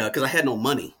 and because I had no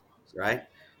money, right?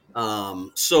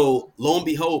 So lo and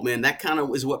behold, man, that kind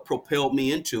of is what propelled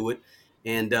me into it.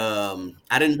 And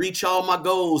I didn't reach all my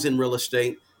goals in real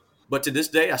estate, but to this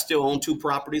day, I still own 2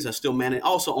 properties. I still manage. I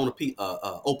also own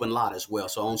open lot as well,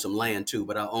 so I own some land too.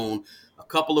 But I own a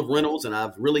couple of rentals, and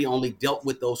I've really only dealt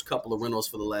with those couple of rentals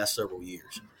for the last several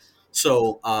years.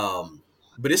 So,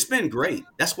 but it's been great.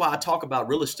 That's why I talk about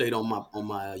real estate on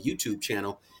my YouTube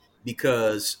channel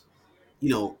because you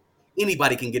know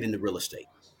anybody can get into real estate.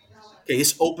 Okay,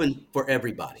 it's open for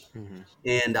everybody. Mhm.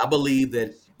 And I believe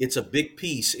that it's a big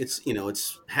piece. It's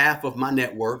half of my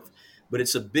net worth, but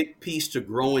it's a big piece to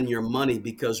growing your money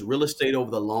because real estate over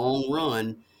the long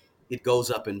run, it goes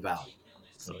up in value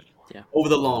Yeah. over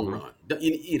the long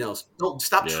Mm-hmm. run. Don't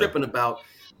stop Yeah. tripping about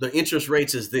the interest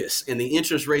rates is this and the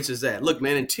interest rates is that. Look,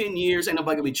 man, in 10 years, ain't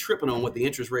nobody gonna be tripping on what the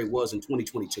interest rate was in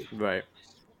 2022. Right.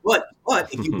 But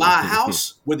if you buy a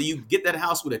house, whether you get that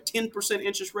house with a 10%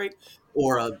 interest rate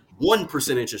or a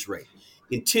 1% interest rate,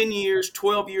 in 10 years,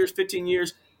 12 years, 15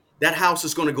 years, that house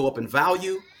is going to go up in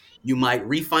value. You might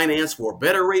refinance for a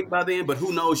better rate by then, but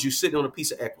who knows? You're sitting on a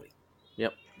piece of equity,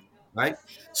 Yep. right?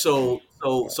 So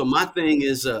my thing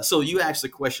is, so you asked the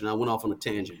question. I went off on a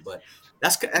tangent, but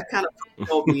that kind of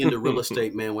propelled me into real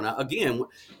estate, man. When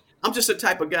I'm just the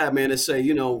type of guy, man, to say,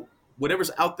 whatever's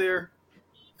out there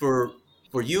for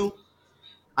you,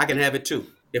 I can have it too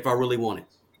if I really want it.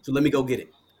 So let me go get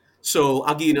it. So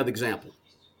I'll give you another example.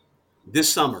 This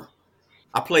summer,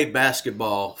 I played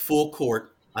basketball full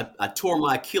court. I tore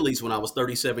my Achilles when I was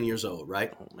 37 years old,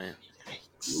 right? Oh man.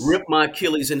 Ripped my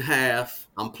Achilles in half.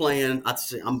 I'm playing,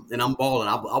 I'm balling.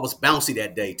 I was bouncy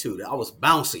that day too. I was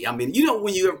bouncy. I mean,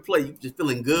 when you ever play, you just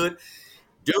feeling good.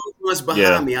 Dude was behind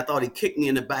Yeah. me. I thought he kicked me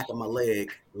in the back of my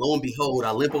leg. Lo and behold,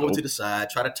 I limp over Oh. to the side,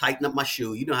 try to tighten up my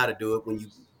shoe. You know how to do it when you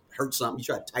hurt something. You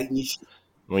try to tighten your shoe.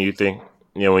 When you think,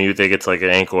 when you think it's like an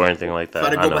ankle or anything like Try that,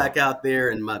 to I go know. back out there,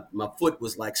 and my foot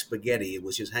was like spaghetti. It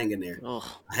was just hanging there.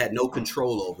 Oh. I had no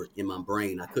control over it in my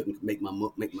brain. I couldn't make my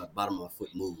bottom of my foot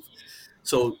move.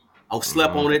 So I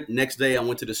slept on it. Next day, I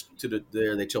went to the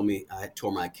there. They told me I had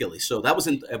tore my Achilles. So that was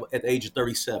at the age of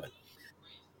 37.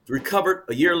 Recovered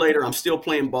a year later. I'm still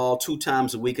playing ball 2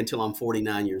 times a week until I'm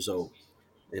 49 years old.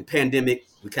 And pandemic,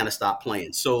 we kind of stopped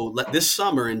playing. So this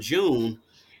summer in June,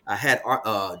 I had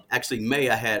actually May.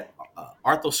 I had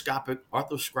arthroscopic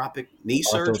knee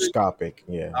surgery. Arthroscopic,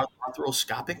 yeah.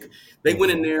 Arthroscopic. They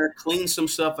went in there, cleaned some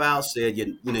stuff out, said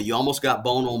you almost got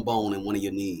bone on bone in one of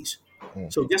your knees.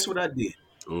 So guess what I did?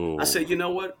 Ooh. I said, you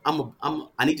know what?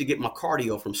 I need to get my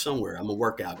cardio from somewhere. I'm a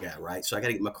workout guy, right? So I got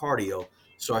to get my cardio.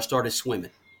 So I started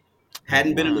swimming.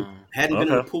 Hadn't been in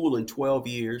Okay. a pool in 12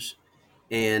 years,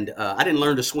 and I didn't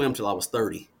learn to swim till I was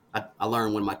 30. I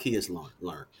learned when my kids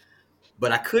learned.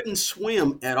 But I couldn't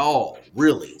swim at all,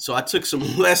 really. So I took some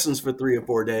lessons for 3 or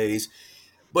 4 days,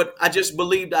 but I just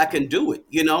believed I can do it,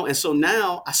 And so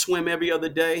now I swim every other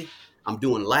day. I'm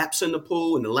doing laps in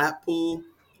the lap pool.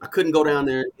 I couldn't go down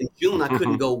there in June. I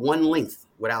couldn't go one length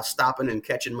without stopping and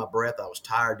catching my breath. I was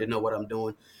tired, didn't know what I'm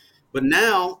doing. But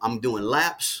now I'm doing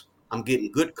laps. I'm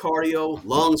getting good cardio,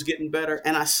 lungs getting better.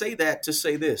 And I say that to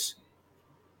say this.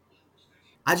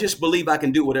 I just believe I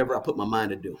can do whatever I put my mind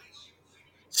to do.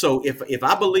 So if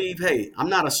I believe, hey, I'm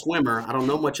not a swimmer, I don't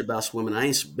know much about swimming. I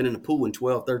ain't been in the pool in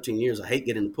 12, 13 years. I hate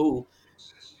getting in the pool.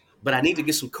 But I need to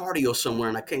get some cardio somewhere,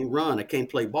 and I can't run. I can't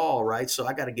play ball, right? So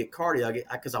I got to get cardio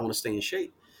because I want to stay in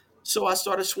shape. So I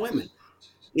started swimming.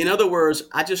 In other words,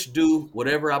 I just do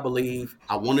whatever I believe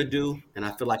I want to do, and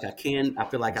I feel like I can. I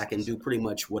feel like I can do pretty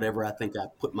much whatever I think I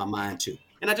put my mind to,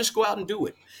 and I just go out and do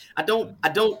it. I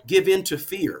don't give in to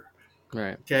fear.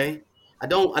 Right. Okay, I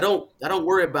don't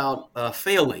worry about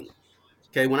failing.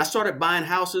 Okay, when I started buying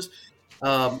houses,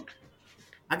 um,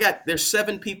 there's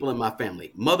 7 people in my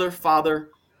family: mother,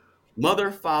 father,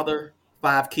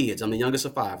 5 kids. I'm the youngest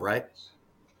of 5, right?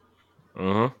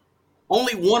 Mm-hmm.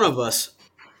 Only one of us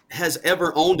has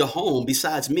ever owned a home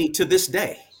besides me to this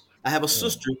day. I have a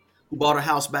sister who bought a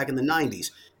house back in the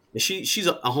 90s, and she's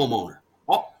a homeowner.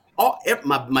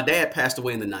 My dad passed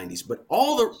away in the 90s, but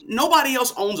nobody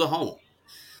else owns a home.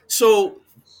 So,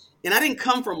 and I didn't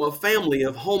come from a family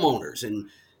of homeowners and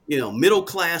middle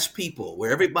class people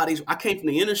where I came from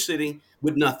the inner city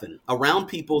with nothing, around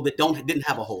people that didn't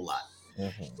have a whole lot.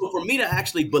 So for me to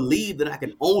actually believe that I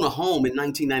can own a home in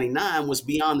 1999 was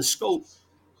beyond the scope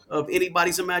of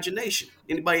anybody's imagination,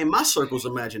 anybody in my circle's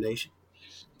imagination.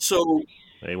 So,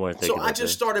 They weren't so thinking I like just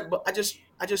this. started, but I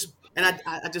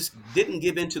just didn't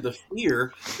give into the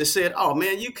fear that said, "Oh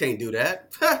man, you can't do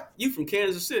that. You from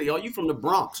Kansas City, or you from the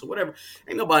Bronx, or whatever.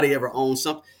 Ain't nobody ever owned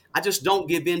something." I just don't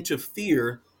give in to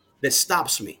fear that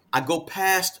stops me. I go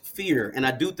past fear and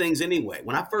I do things anyway.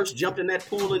 When I first jumped in that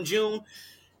pool in June,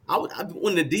 I went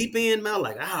in the deep end, man.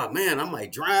 Like, man, I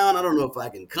might drown. I don't know if I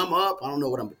can come up. I don't know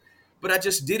what but I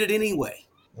just did it anyway,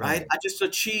 right? I just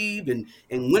achieved and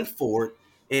went for it.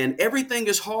 And everything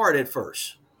is hard at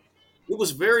first. It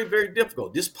was very, very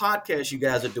difficult. This podcast you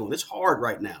guys are doing, it's hard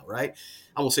right now, right?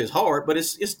 I won't say it's hard, but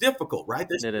it's difficult, right?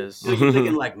 It is. You're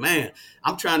thinking like, man,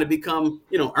 I'm trying to become,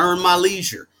 earn my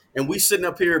leisure. And we sitting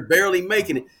up here barely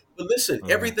making it. But listen,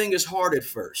 everything is hard at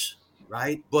first,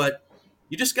 right? But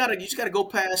you just gotta go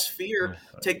past fear,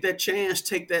 take that chance,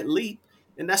 take that leap.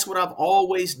 And that's what I've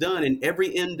always done in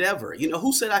every endeavor.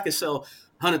 Who said I could sell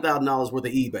 $100,000 worth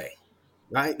of eBay?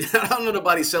 Right? I don't know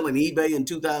nobody selling eBay in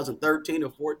 2013 or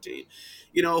 14.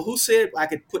 Who said I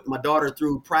could put my daughter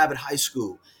through private high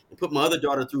school and put my other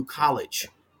daughter through college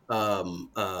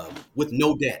with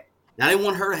no debt? Now, I didn't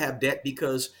want her to have debt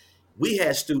because we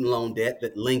had student loan debt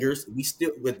that lingers. We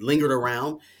still lingered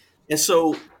around. And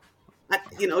so,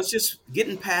 it's just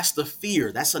getting past the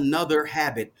fear. That's another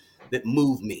habit that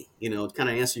move me, to kind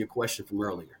of answer your question from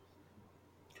earlier.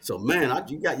 So, man,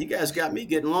 you guys got me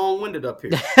getting long-winded up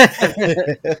here. No,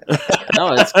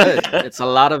 it's good. It's a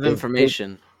lot of Good,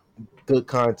 information. good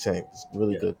content. It's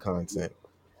really Yeah. good content.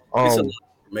 It's a lot of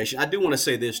information. I do want to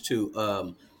say this too.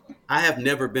 I have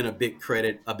never been a big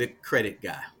credit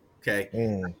guy. Okay. I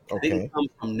didn't Okay. come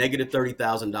from negative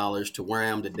 $30,000 to where I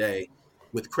am today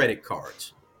with credit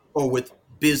cards or with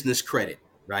business credit,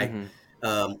 right?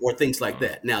 Or things like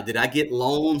that. Now, did I get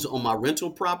loans on my rental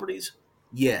properties?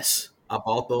 Yes. I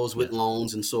bought those with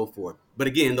loans and so forth. But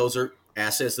again, those are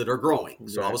assets that are growing.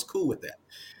 So I was cool with that.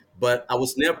 But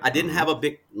I didn't have a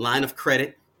big line of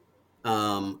credit.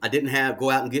 I didn't go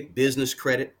out and get business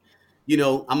credit. I'm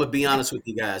gonna be honest with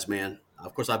you guys, man.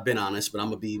 Of course, I've been honest, but I'm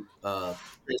gonna be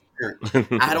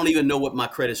transparent. I don't even know what my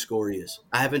credit score is.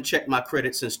 I haven't checked my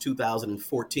credit since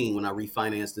 2014 when I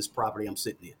refinanced this property I'm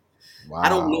sitting in. Wow. I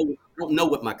don't know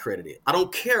what my credit is. I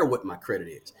don't care what my credit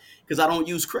is because I don't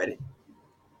use credit.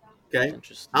 Okay,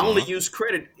 I only use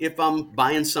credit if I'm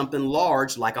buying something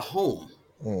large like a home.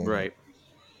 Right.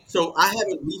 So I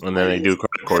haven't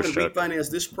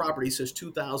refinanced this property since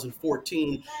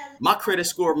 2014. My credit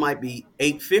score might be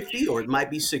 850 or it might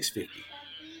be 650.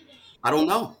 I don't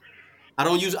know. I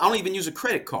don't even use a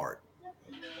credit card.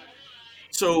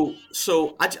 So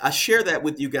I share that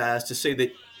with you guys to say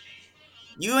that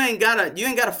you ain't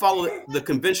gotta follow the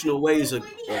conventional ways of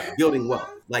building wealth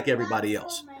like everybody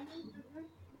else.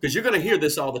 Because you're going to hear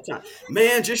this all the time.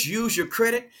 Man, just use your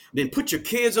credit, then put your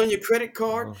kids on your credit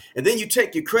card, and then you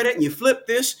take your credit and you flip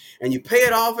this and you pay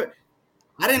it off.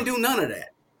 I didn't do none of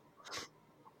that.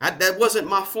 That wasn't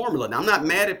my formula. Now, I'm not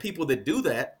mad at people that do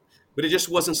that, but it just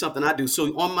wasn't something I do. So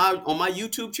on my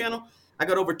YouTube channel, I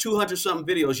got over 200 something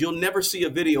videos. You'll never see a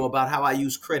video about how I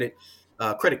use credit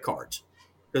cards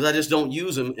because I just don't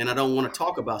use them, and I don't want to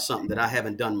talk about something that I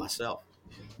haven't done myself.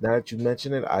 Now that you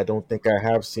mention it, I don't think I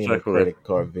have seen a credit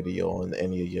card video on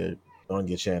any of your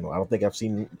channel. I don't think I've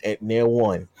seen near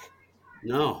one.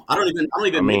 No, I don't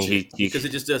even mention it because it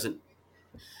just doesn't.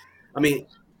 I mean,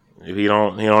 if he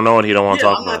don't know it, he don't want to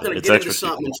talk about it. I'm not going to get into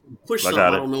something and push something I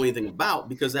don't know anything about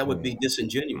because that would be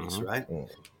disingenuous, right?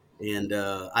 And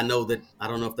I know that I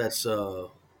don't know if that's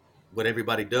what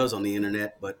everybody does on the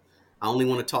internet, but I only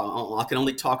want to talk. I can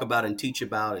only talk about and teach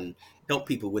about and help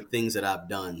people with things that I've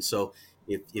done. So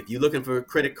if you're looking for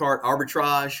credit card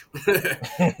arbitrage,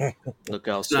 look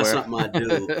elsewhere. It's not something I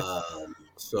do.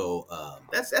 So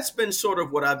that's been sort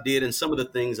of what I've did and some of the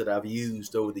things that I've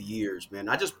used over the years, man.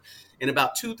 In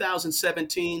about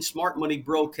 2017, Smart Money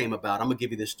Bro came about. I'm gonna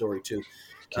give you this story too.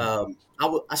 I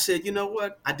said, you know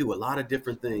what? I do a lot of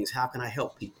different things. How can I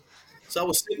help people? So I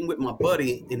was sitting with my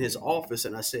buddy in his office,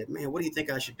 and I said, man, what do you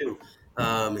think I should do?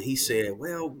 And he said,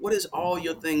 well, what is all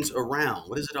your things around?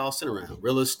 What is it all centered around?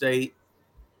 Real estate,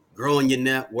 growing your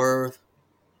net worth,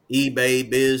 eBay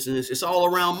business. It's all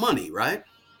around money, right?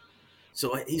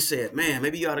 So he said, man,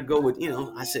 maybe you ought to go with,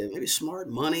 I said, maybe Smart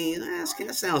Money.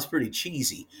 That sounds pretty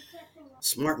cheesy.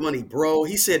 Smart Money Bro.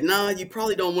 He said, nah, you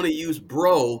probably don't want to use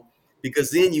bro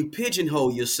because then you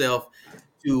pigeonhole yourself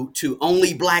to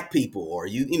only black people or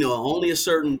only a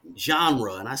certain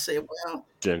genre. And I said, well,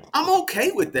 I'm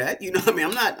okay with that. I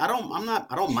mean, I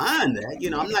don't mind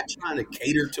that. I'm not trying to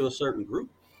cater to a certain group.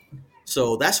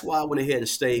 So that's why I went ahead and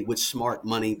stayed with Smart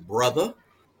Money Brother.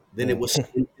 Then it was,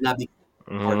 and I became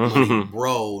Smart Money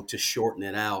Bro to shorten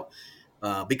it out.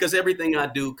 Because everything I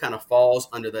do kind of falls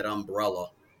under that umbrella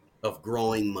of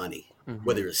growing money,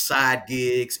 whether it's side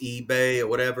gigs, eBay or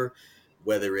whatever,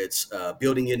 whether it's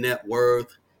building your net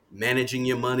worth, managing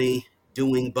your money,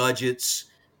 doing budgets,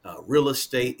 real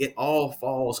estate, it all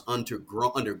falls under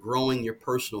growing your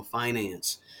personal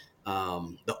finance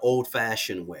the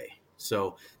old-fashioned way.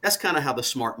 So that's kind of how the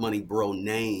Smart Money Bro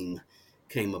name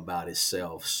came about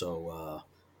itself. So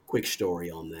quick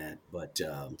story on that. But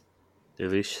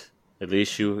at least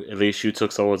you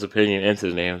took someone's opinion into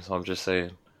the name. So I'm just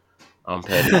saying. I'm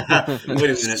petty. Wait a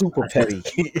minute. Super petty.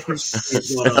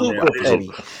 Super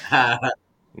petty.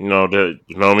 You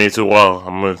know me too well.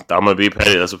 I'm gonna be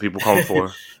petty. That's what people come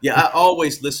for. Yeah, I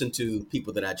always listen to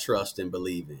people that I trust and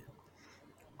believe in.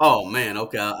 Oh man,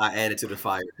 okay, I added to the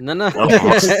fire. No.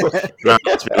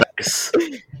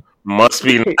 Must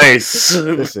be nice.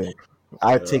 Listen,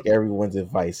 I take everyone's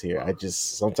advice here.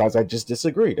 Sometimes I just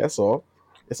disagree. That's all.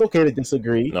 It's okay to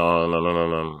disagree.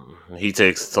 No. He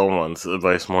takes someone's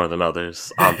advice more than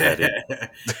others. I'm petty.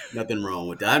 Nothing wrong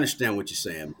with that. I understand what you're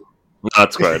saying.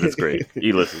 That's great. It's great.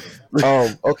 You listen.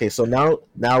 Okay, so now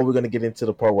we're gonna get into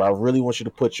the part where I really want you to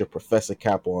put your professor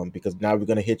cap on because now we're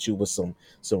gonna hit you with some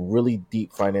really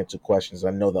deep financial questions.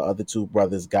 I know the other two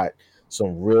brothers got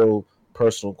some real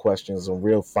personal questions and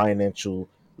real financial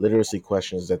literacy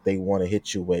questions that they want to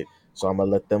hit you with. So I'm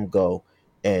gonna let them go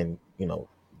and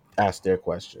ask their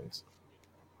questions.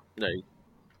 Like,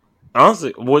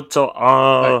 Honestly, what so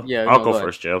yeah, I'll no, go go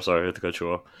ahead. first, Jay. I'm sorry I had to cut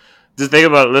you off. Just think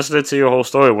about listening to your whole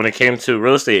story when it came to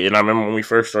real estate. And I remember when we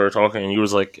first started talking, and you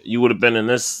was like, you would have been in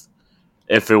this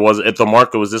if the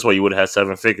market was this way, you would have had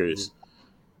seven Mhm. figures.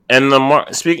 And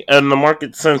speak in the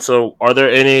market sense. So, are there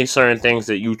any certain things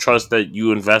that you trust that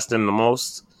you invest in the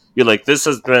most? You're like, this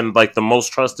has been like the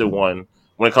most trusted one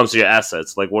when it comes to your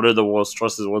assets. Like, what are the most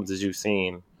trusted ones that you've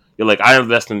seen? You're like, I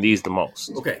invest in these the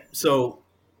most. Okay, so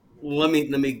let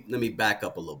me back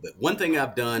up a little bit. One thing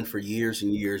I've done for years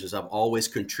and years is I've always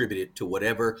contributed to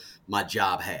whatever my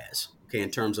job has. Okay,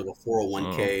 in terms of a Mm.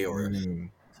 401k or a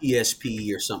Mm,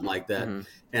 TSP or something like that, Hmm.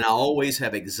 and I always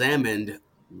have examined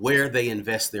where they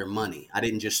invest their money. I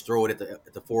didn't just throw it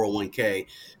at the 401k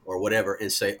or whatever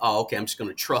and say, "Oh, okay, I'm just going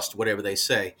to trust whatever they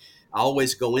say." I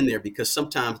always go in there because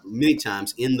sometimes, many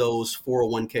times, in those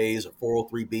 401ks or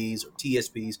 403bs or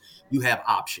TSPs, you have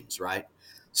options, right?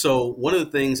 So one of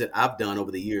the things that I've done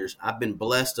over the years, I've been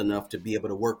blessed enough to be able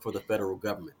to work for the federal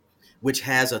government, which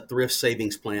has a thrift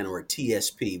savings plan or a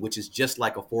TSP, which is just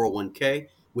like a 401k,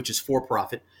 which is for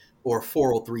profit, or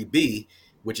 403b,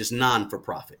 which is non for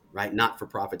profit, right? Not for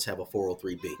profits have a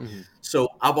 403b. Hmm. So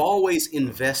I've always Mhm.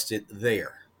 invested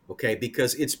there, okay,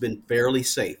 because it's been fairly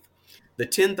safe. The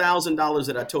 $10,000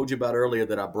 that I told you about earlier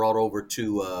that I brought over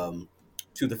to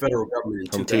the federal government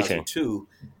in From teaching. 2002,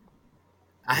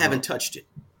 I Uh-huh. haven't touched it.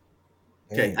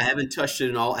 Okay, I mm, haven't touched it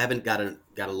at all. I haven't got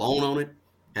a loan on it.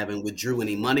 Haven't withdrew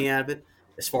any money out of it.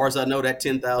 As far as I know, that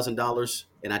 $10,000,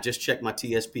 and I just checked my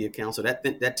TSP account, so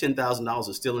that $10,000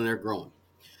 is still in there growing.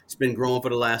 It's been growing for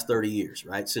the last 30 years,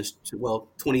 right? Since,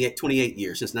 well, 28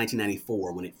 years, since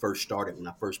 1994 when it first started, when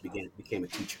I first became a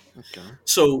teacher. Okay.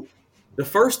 So the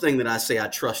first thing that I say I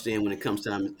trust in when it comes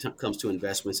to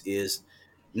investments is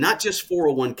not just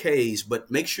 401ks, but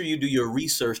make sure you do your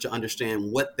research to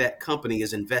understand what that company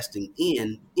is investing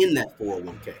in that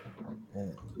 401k.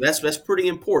 mm, That's pretty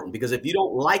important because if you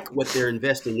don't like what they're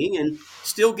investing in,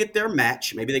 still get their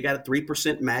match. Maybe they got a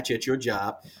 3% match at your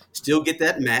job, still get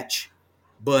that match,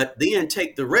 but then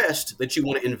take the rest that you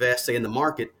want to invest, say, in the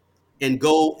market and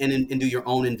go and do your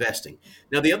own investing.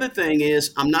 Now, the other thing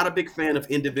is, I'm not a big fan of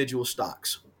individual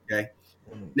stocks. Okay.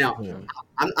 Now, mm, Okay.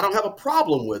 I don't have a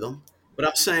problem with them, but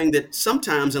I'm saying that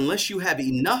sometimes, unless you have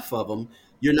enough of them,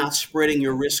 you're not spreading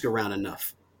your risk around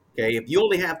enough. Okay, if you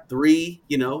only have three,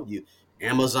 you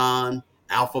Amazon,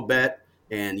 Alphabet,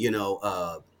 and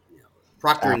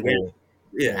Procter and Gamble, Apple.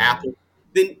 yeah, Mm, Apple,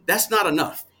 then that's not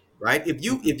enough, right? If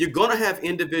you're going to have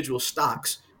individual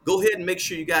stocks, go ahead and make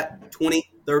sure you got 20,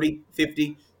 30,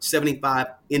 50, 75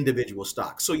 individual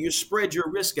stocks. So you spread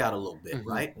your risk out a little bit, Hmm.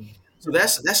 right? So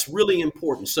that's really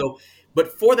important. So,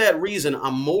 but for that reason,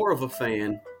 I'm more of a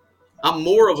fan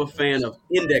of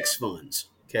index funds.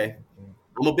 Okay.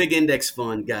 I'm a big index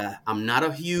fund guy. I'm not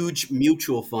a huge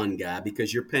mutual fund guy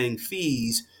because you're paying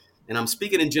fees, and I'm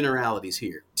speaking in generalities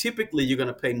here. Typically, you're going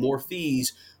to pay more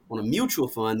fees on a mutual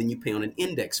fund than you pay on an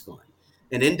index fund.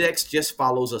 An index just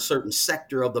follows a certain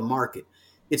sector of the market,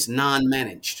 it's non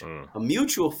managed. Mm. A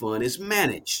mutual fund is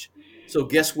managed. So,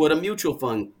 guess what a mutual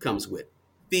fund comes with?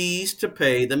 Fees to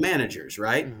pay the managers,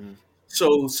 right? Hmm.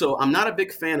 So I'm not a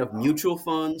big fan of mutual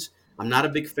funds. I'm not a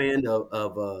big fan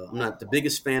I'm not the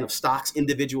biggest fan of stocks,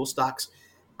 individual stocks.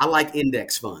 I like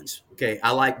index funds. Okay.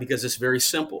 I like because it's very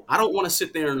simple. I don't want to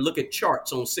sit there and look at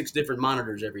charts on six different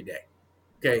monitors every day.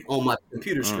 Okay. On my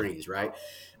computer Mm. screens, right?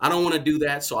 I don't want to do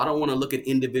that. So I don't want to look at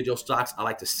individual stocks. I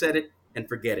like to set it and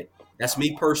forget it. That's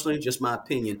me personally, just my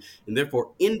opinion. And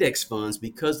therefore, index funds,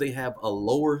 because they have a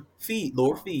lower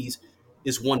fees,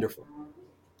 is wonderful.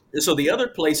 And so the other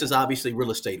place is obviously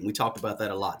real estate, and we talked about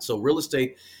that a lot. So real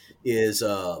estate is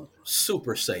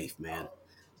super safe, man.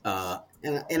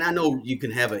 And I know you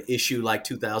can have an issue like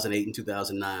 2008 and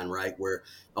 2009, right, where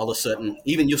all of a sudden,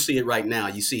 even you'll see it right now.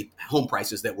 You see home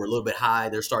prices that were a little bit high;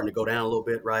 they're starting to go down a little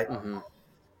bit, right? Hmm.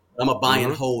 I'm a buy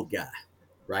and Mm-hmm. hold guy,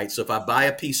 right? So if I buy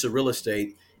a piece of real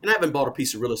estate, and I haven't bought a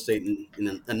piece of real estate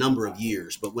in a number of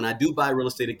years, but when I do buy real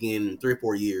estate again in 3 or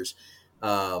 4 years,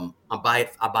 I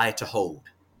buy it to hold.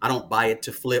 I don't buy it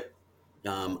to flip.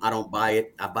 I don't buy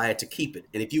it. I buy it to keep it.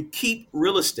 And if you keep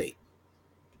real estate,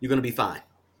 you're going to be fine.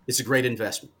 It's a great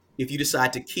investment. If you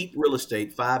decide to keep real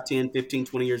estate 5, 10, 15,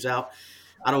 20 years out,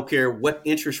 I don't care what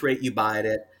interest rate you buy it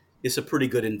at, it's a pretty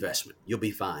good investment. You'll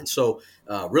be fine. So,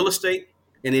 real estate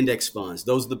and index funds,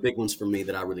 those are the big ones for me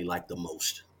that I really like the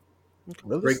most.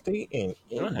 real Great. estate and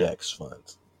Go ahead. index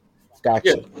funds.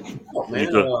 Yeah, Gotcha. oh, You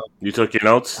man. took you took your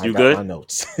notes. I You got my good?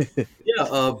 notes.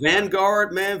 Yeah,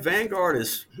 Vanguard, man. Vanguard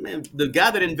is man. The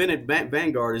guy that invented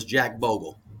Vanguard is Jack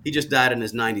Bogle. He just died in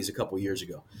his 90s a couple years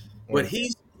ago. But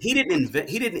Mm, he didn't invent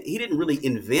he didn't really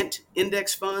invent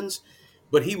index funds,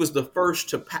 but he was the first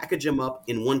to package them up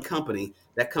in one company.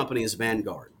 That company is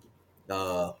Vanguard.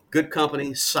 Good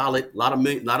company, solid. Lot of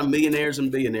millionaires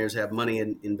and billionaires have money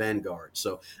in Vanguard.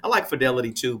 So I like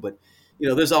Fidelity too, but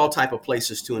there's all type of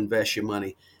places to invest your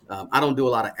money. I don't do a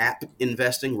lot of app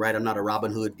investing, right? I'm not a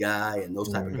Robinhood guy and those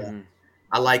type of mm, guys. Hmm.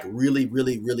 I like really,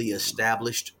 really, really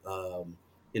established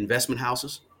investment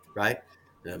houses, right?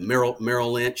 Merrill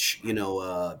Lynch,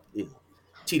 TD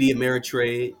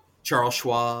Ameritrade, Charles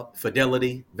Schwab,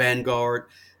 Fidelity, Vanguard.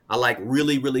 I like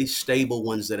really, really stable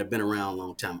ones that have been around a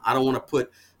long time. I don't want to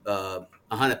put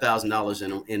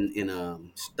 $100,000 in a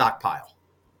stockpile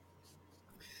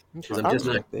because Okay. I'm I just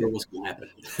not respect it. sure what's going to happen.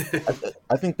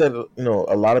 I think that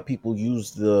a lot of people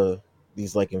use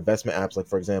these like investment apps. Like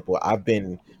for example, I've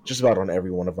been just about on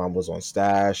every one of them. I was on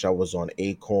Stash, I was on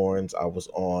Acorns, I was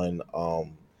on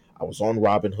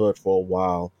Robinhood for a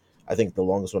while. I think the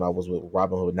longest one I was with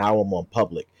Robinhood. Now I'm on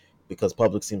Public because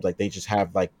Public seems like they just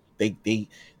have like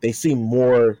they seem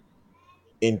more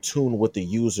in tune with the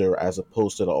user as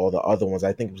opposed to all the other ones.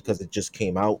 I think because it just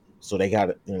came out, so they got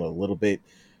a little bit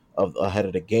of ahead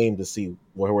of the game to see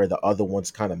where the other ones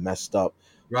kind of messed up.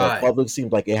 But Right, Public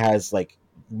seems like it has like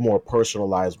more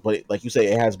personalized, but like you say,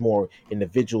 it has more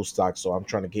individual stocks. So I'm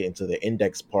trying to get into the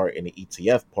index part and the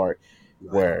ETF part,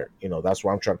 right. where that's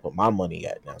where I'm trying to put my money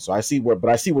at now. So I see where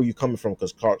you're coming from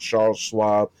because Charles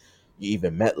Schwab,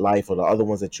 even MetLife, or the other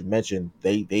ones that you mentioned,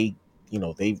 they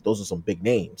those are some big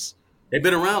names. They've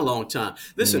been around a long time.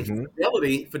 Listen, Hmm.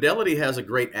 Fidelity has a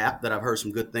great app that I've heard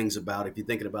some good things about. If you're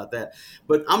thinking about that,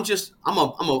 but I'm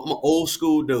an old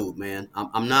school dude, man.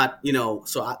 I'm not,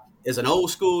 So as an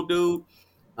old school dude,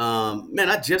 man,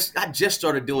 I just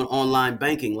started doing online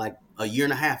banking like a year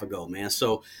and a half ago, man.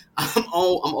 So I'm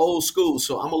old school.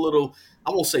 So I'm a little,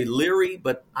 I won't say leery,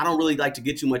 but I don't really like to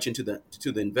get too much into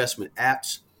the investment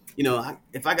apps.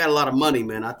 If I got a lot of money,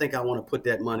 man, I think I want to put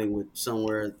that money with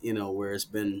somewhere, where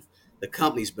the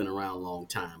company's been around a long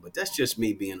time. But that's just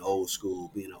me being old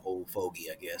school, being an old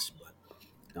fogey, I guess. But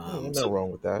Yeah, ain't so nothing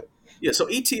wrong with that. yeah, so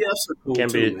ETFs are cool Can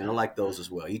too, be man. I like those as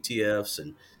well. ETFs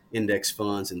and index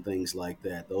funds and things like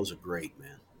that. Those are great,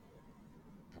 man.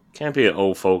 can't be an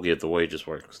old fogey if the way just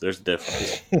works. There's a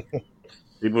difference.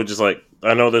 People just like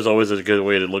I know there's always a good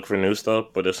way to look for new stuff,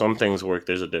 but if some things work,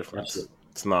 there's a difference. Absolutely.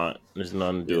 It's not. There's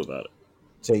nothing to do Yeah. about it.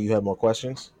 Say you have more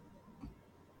questions.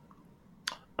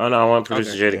 Oh no, I want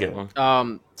producer Okay. Jay to Go get ahead.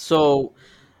 one. So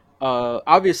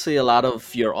obviously, a lot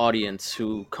of your audience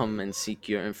who come and seek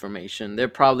your information, they're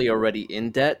probably already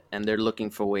in debt and they're looking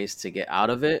for ways to get out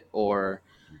of it or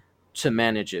to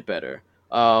manage it better.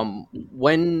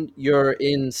 When you're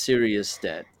in serious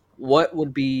debt, what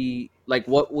would be like?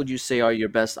 What would you say are your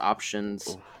best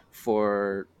options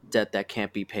for debt that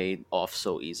can't be paid off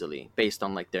so easily, based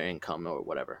on like their income or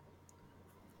whatever?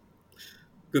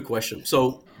 Good question.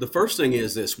 So the first thing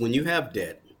is this: when you have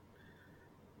debt,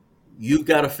 you've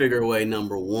got to figure a way.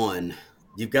 Number one,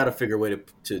 you've got to figure a way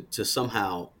to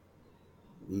somehow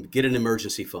get an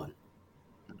emergency fund.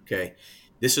 Okay,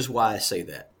 this is why I say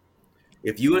that.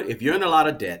 If you're in a lot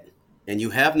of debt and you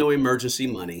have no emergency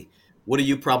money, what are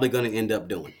you probably going to end up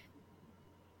doing?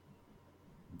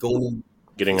 Going,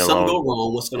 Getting if a something loan go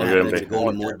wrong, what's going or to happen? getting That big. you're going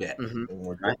More to more debt. debt, Mm-hmm.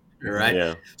 More right? debt. All right.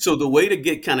 Yeah, So the way to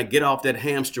get off that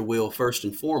hamster wheel first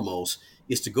and foremost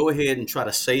is to go ahead and try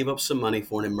to save up some money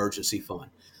for an emergency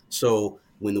fund. So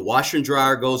when the washer and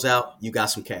dryer goes out, you got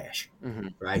some cash, Mm-hmm.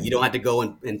 right? You don't have to go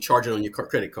and charge it on your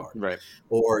credit card. Right.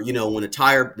 Or when the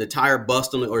tire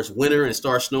busts on it, or it's winter and it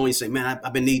starts snowing, you say, "Man,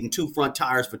 I've been needing two front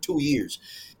tires for 2 years."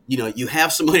 You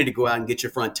have some money to go out and get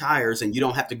your front tires, and you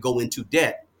don't have to go into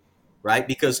debt, right?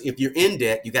 Because if you're in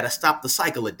debt, you got to stop the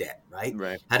cycle of debt, right?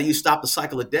 Right. How do you stop the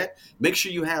cycle of debt? Make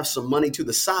sure you have some money to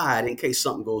the side in case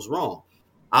something goes wrong.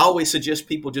 I always suggest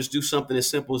people just do something as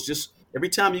simple as just every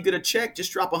time you get a check,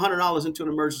 just drop $100 into an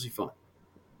emergency fund.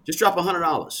 Just drop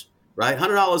 $100, right?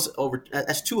 $100 over,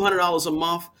 that's $200 a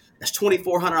month. That's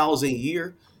 $2,400 a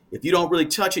year. If you don't really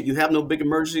touch it, you have no big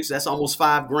emergencies. That's almost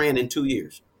 5 grand in 2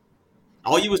 years.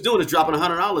 All you was doing is dropping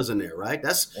 $100 in there, right?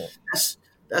 That's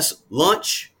that's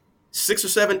lunch 6 or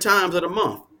 7 times a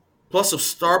month, plus a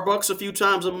Starbucks a few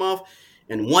times a month,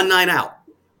 and one night out.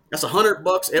 That's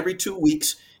 $100 every 2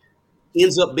 weeks.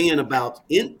 Ends up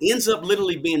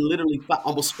literally being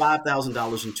almost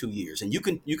 $5,000 in 2 years, and you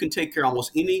can take care of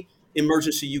almost any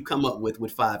emergency you come up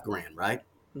with 5 grand, right?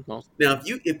 Well, Now,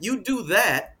 if you do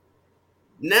that,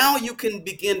 Now you can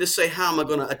begin to say, how am I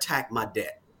going to attack my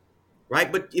debt? Right?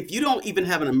 But if you don't even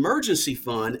have an emergency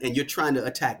fund and you're trying to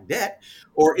attack debt,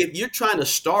 or if you're trying to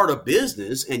start a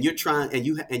business and you're trying and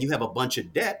you have a bunch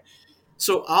of debt,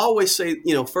 so I always say,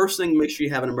 first thing, make sure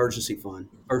you have an emergency fund.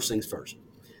 First things first.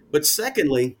 But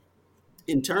secondly,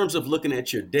 in terms of looking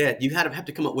at your debt, you have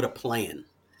to come up with a plan.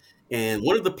 And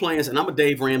one of the plans, and I'm a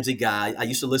Dave Ramsey guy. I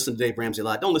used to listen to Dave Ramsey a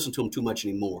lot. I don't listen to him too much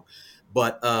anymore,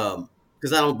 but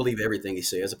because I don't believe everything he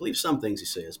says. I believe some things he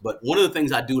says. But one of the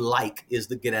things I do like is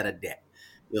to get out of debt.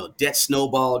 Debt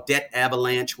snowball, debt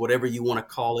avalanche, whatever you want to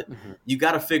call it. Mhm. You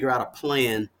got to figure out a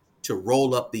plan to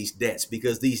roll up these debts,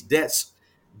 because these debts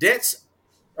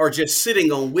are just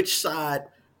sitting on which side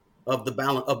of the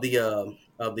balance of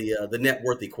the net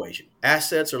worth equation.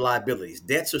 Assets or liabilities.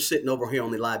 Debts are sitting over here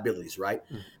on the liabilities, right?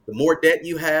 Mhm. The more debt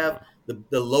you have,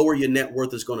 the lower your net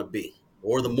worth is going to be,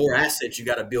 or the more assets you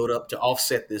got to build up to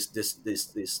offset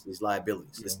these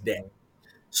liabilities, this debt.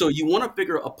 So you want to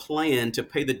figure a plan to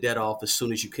pay the debt off as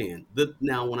soon as you can.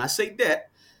 Now, when I say debt,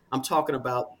 I'm talking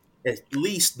about at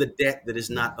least the debt that is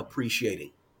not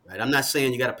appreciating, right? I'm not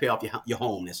saying you got to pay off your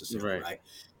home necessarily, Right. right?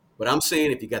 But I'm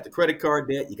saying if you got the credit card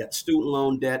debt, you got the student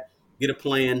loan debt, get a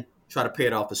plan, try to pay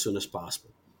it off as soon as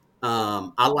possible.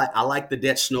 I like the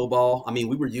debt snowball. I mean,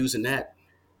 we were using that.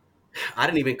 I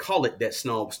didn't even call it debt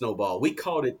snowball. We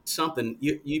called it something.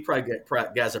 You probably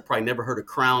guys have probably never heard of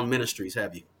Crown Ministries,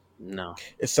 have you? No.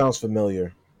 It sounds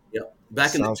familiar. Yep. It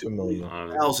Back in the sounds familiar.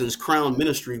 2000s, Crown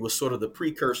Ministry was sort of the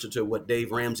precursor to what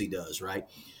Dave Ramsey does, right?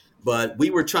 But we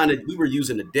were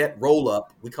using a debt roll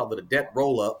up. We called it a debt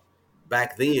roll up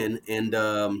back then,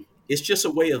 and it's just a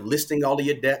way of listing all of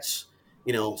your debts.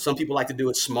 Some people like to do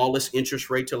it smallest interest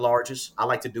rate to largest. I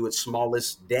like to do it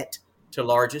smallest debt to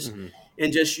largest, Hmm.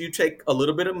 and just you take a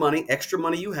little bit of money, extra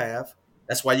money you have.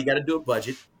 That's why you got to do a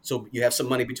budget, so you have some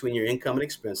money between your income and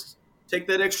expenses. Take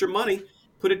that extra money,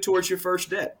 put it towards your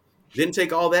first debt. Then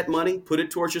take all that money, put it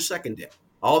towards your second debt.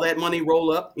 All that money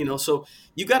roll up, so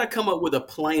you got to come up with a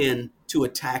plan to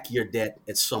attack your debt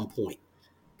at some point.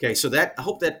 Okay, so that I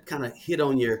hope that kind of hit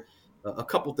on your a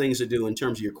couple things to do in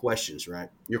terms of your questions, right?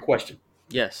 Your question: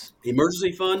 Yes.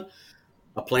 emergency fund,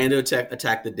 a plan to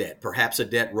attack the debt, perhaps a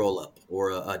debt roll up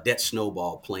or a debt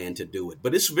snowball plan to do it.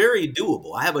 But it's very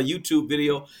doable. I have a YouTube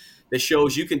video that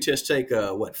shows you can just take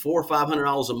 $400 or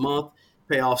 $500 a month,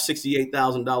 pay off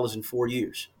 $68,000 in 4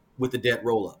 years with the debt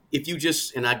roll up. If you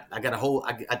just and I got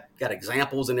I got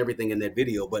examples and everything in that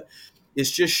video, but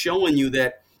it's just showing you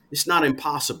that it's not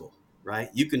impossible, right?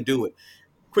 You can do it.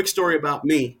 Quick story about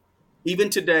me. Even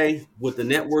today, with the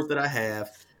net worth that I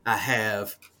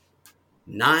have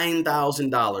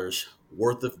 $9,000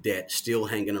 worth of debt still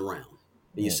hanging around.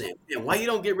 And you're Mm. saying, man, why you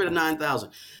don't get rid of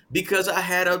 9,000? Because I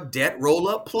had a debt roll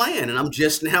up plan and I'm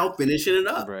just now finishing it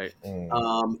up. Right.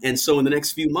 And so in the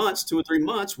next few months, 2 or 3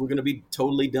 months, we're going to be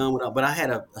totally done with it. But I had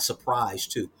a surprise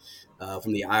too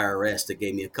from the IRS that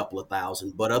gave me a couple of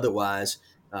thousand. But otherwise,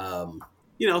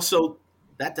 so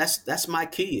that's my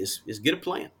key is get a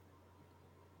plan.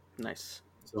 Nice.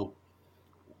 So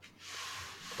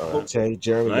Tay,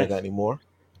 Jeremy, you Nice. got any more?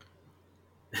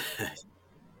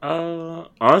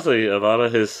 Honestly, a lot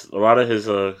of his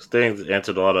things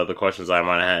answered a lot of the questions I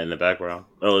might have had in the background,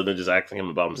 other than just asking him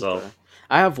about Okay. himself.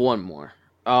 I have one more.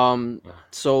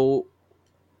 So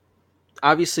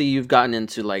obviously you've gotten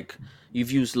into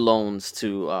you've used loans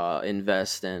to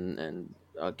invest and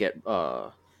get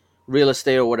real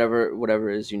estate or whatever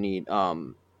it is you need.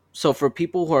 So for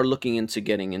people who are looking into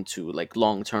getting into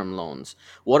long-term loans,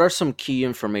 what are some key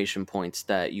information points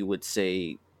that you would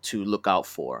say to look out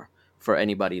for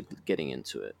anybody getting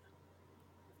into it?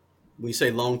 when you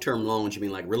say long term loans, you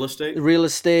mean like real estate? Real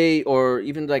estate, or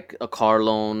even like a car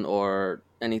loan or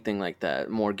anything like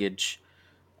that, mortgage,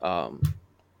 um,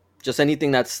 just anything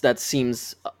that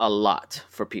seems a lot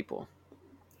for people.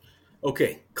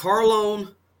 Okay, car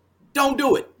loan, don't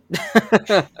do it.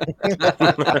 That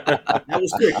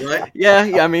was quick, right?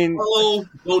 Yeah, I mean, Car loan,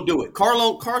 don't do it.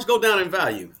 Cars go down in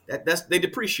value. They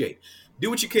depreciate.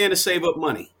 Do what you can to save up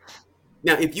money.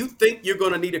 Now, if you think you're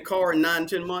going to need a car in 9,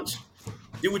 10 months,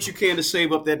 do what you can to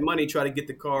save up that money. Try to get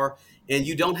the car, and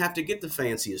you don't have to get the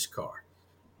fanciest car.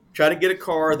 Try to get a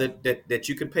car that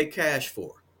you can pay cash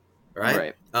for,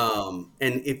 right? right.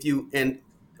 And if you and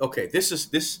okay,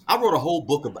 this. I wrote a whole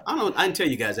book about. I didn't tell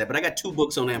you guys that, but I got 2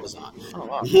 books on Amazon. Oh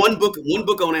wow. One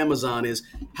book on Amazon is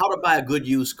how to buy a good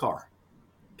used car.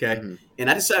 Okay. Mhm. And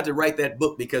I decided to write that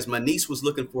book because my niece was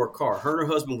looking for a car. Her and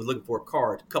her husband was looking for a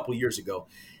car a couple of years ago.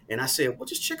 And I said, well,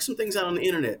 just check some things out on the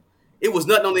internet. It was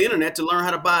nothing on the internet to learn how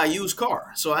to buy a used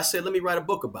car. So I said, let me write a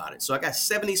book about it. So I got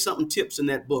 70 something tips in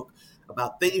that book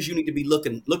about things you need to be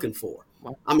looking for.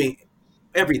 Wow. I mean,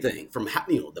 everything from how,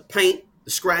 the paint,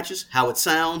 the scratches, how it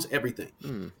sounds, everything.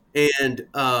 Mm. And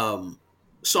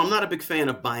so I'm not a big fan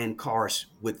of buying cars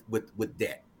with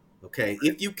debt. Okay,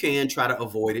 if you can, try to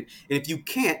avoid it, and if you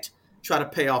can't, try to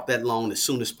pay off that loan as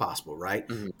soon as possible. Right?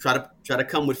 Hmm. Try to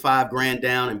come with $5,000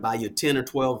 down and buy you a 10 or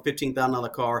 12,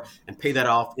 $15,000 car and pay that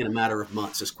off in a matter of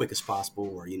months as quick as possible,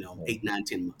 or 8, 9,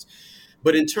 10 months.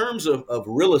 But in terms of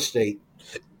real estate,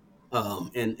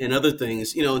 and other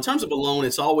things, in terms of a loan,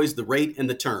 it's always the rate and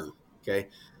the term. Okay,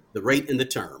 the rate and the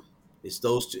term. It's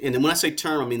those two. And then when I say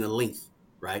term, I mean the length,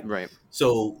 right? Right.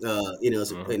 So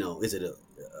Mhm. is it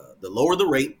the lower the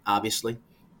rate, obviously,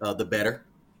 the better,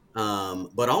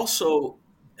 but also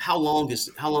how long is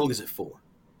it for?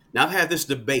 Now I've had this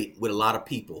debate with a lot of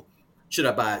people. Should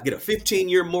I get a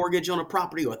 15-year mortgage on a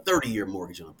property or a 30-year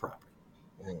mortgage on a property?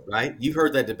 Right? You've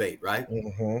heard that debate, right?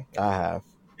 I have.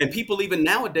 And people even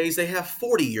nowadays, they have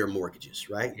 40-year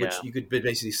mortgages, right? Yeah. Which you could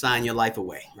basically sign your life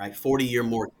away, right? 40-year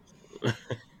mortgage.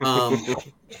 Um,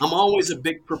 I'm always a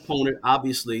big proponent,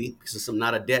 obviously, because I'm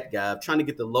not a debt guy, of trying to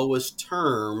get the lowest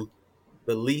term,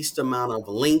 the least amount of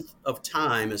length of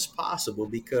time as possible,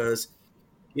 because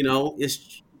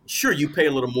it's sure you pay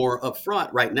a little more upfront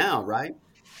right now, right?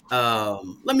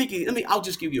 I'll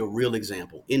just give you a real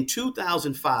example. In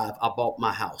 2005, I bought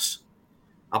my house.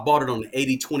 I bought it on an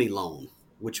 80/20 loan,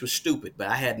 which was stupid, but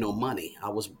I had no money.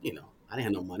 I didn't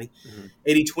have no money. Hmm.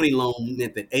 80/20 loan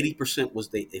meant that 80% was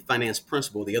the finance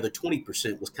principal. The other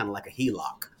 20% was kind of like a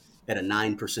HELOC at a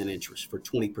 9% interest for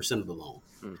 20% of the loan.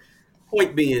 Mm.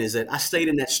 Point being is that I stayed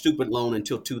in that stupid loan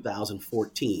until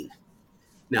 2014.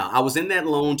 Now, I was in that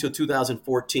loan till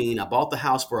 2014. I bought the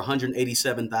house for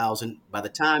 187,000. By the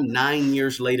time 9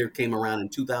 years later came around in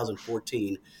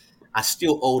 2014, I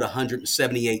still owed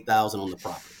 178,000 on the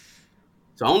property.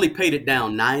 So I only paid it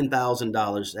down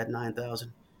 $9,000. Is that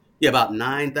 9,000? Yeah, about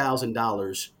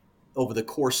 $9,000 over the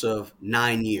course of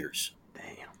 9 years.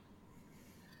 Damn.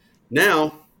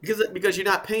 Now, because you're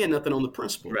not paying nothing on the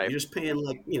principal, Right. you're just paying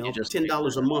like You just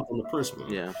 $10 a month on the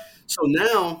principal. Yeah. So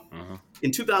now, Mhm.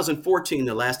 in 2014,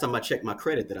 the last time I checked my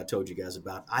credit that I told you guys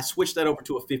about, I switched that over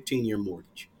to a 15-year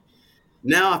mortgage.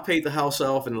 Now I've paid the house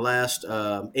off in the last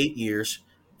 8 years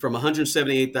from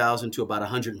 178,000 to about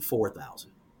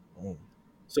 104,000. Mm.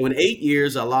 So in 8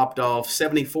 years, I lopped off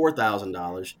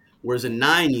 $74,000, whereas in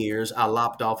 9 years, I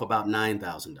lopped off about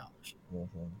 $9,000.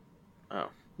 Mhm. Oh.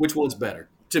 Which one's better?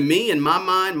 To me, in my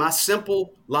mind, my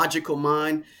simple, logical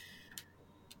mind,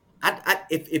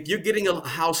 if you're getting a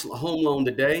home loan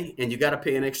today and you got to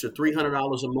pay an extra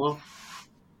 $300 a month,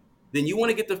 then you want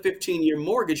to get the 15-year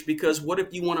mortgage, because what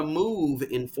if you want to move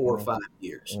in 4 or 5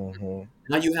 years? Mhm.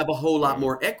 Now you have a whole lot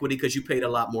more equity because you paid a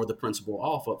lot more of the principal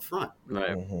off up front.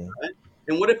 Right. Mhm. Right?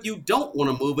 And what if you don't want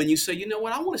to move and you say, you know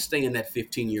what, I want to stay in that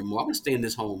 15-year more. I'm going to stay in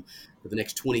this home for the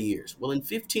next 20 years. Well, in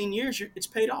 15 years, it's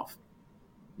paid off.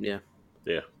 Yeah.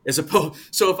 Yeah. As opposed,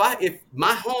 so if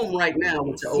my home right now,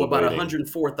 which I owe about Waiting.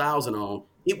 104,000 on,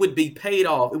 it would be paid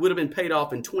off. It would have been paid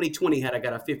off in 2020 had I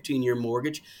got a 15-year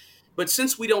mortgage. But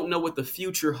since we don't know what the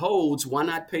future holds, why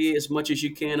not pay as much as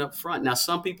you can up front? Now,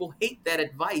 some people hate that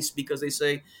advice because they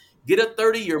say, get a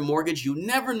 30-year mortgage. You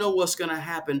never know what's going to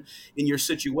happen in your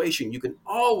situation. You can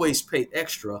always pay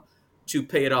extra to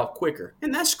pay it off quicker.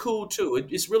 And that's cool too.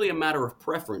 It's really a matter of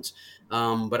preference.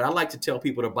 But I like to tell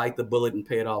people to bite the bullet and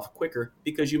pay it off quicker,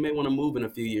 because you may want to move in a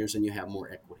few years and you have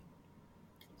more equity.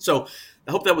 So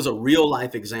I hope that was a real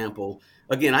life example.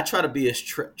 Again, I try to be as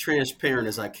transparent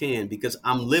as I can, because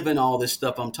I'm living all this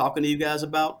stuff I'm talking to you guys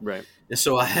about. Right. And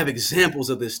so I have examples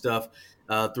of this stuff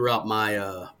throughout my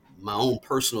own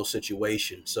personal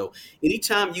situation. So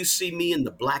anytime you see me in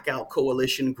the Blackout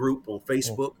Coalition group on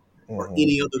Facebook or Mhm.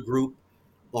 any other group,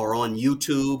 or on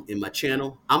YouTube in my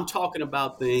channel, I'm talking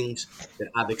about things that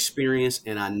I've experienced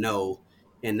and I know.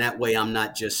 And that way I'm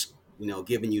not just,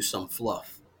 giving you some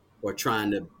fluff or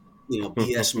trying to,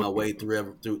 BS my way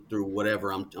through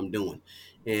whatever I'm doing.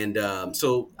 And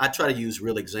so I try to use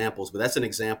real examples, but that's an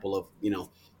example of,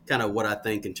 kind of what I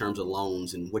think in terms of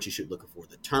loans and what you should look for.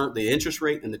 The interest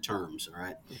rate and the terms. All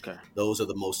right. Okay. Those are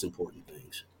the most important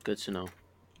things. Good to know.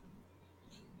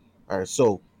 All right.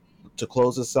 So to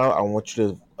close this out, I want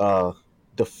you to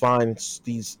define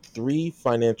these three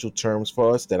financial terms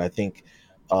for us that I think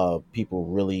people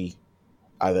really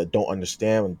either don't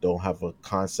understand and don't have a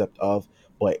concept of,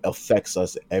 but affects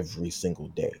us every single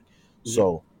day.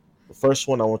 So the first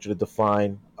one I want you to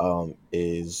define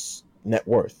is net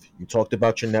worth. You talked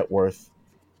about your net worth.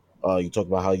 You talked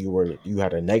about how you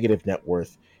had a negative net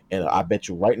worth, and I bet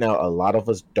you right now a lot of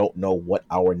us don't know what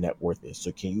our net worth is.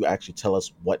 So can you actually tell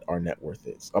us what our net worth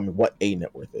is? I mean, what a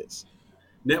net worth is?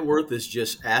 Net worth is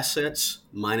just assets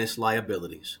minus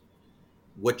liabilities.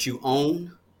 what you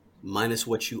own minus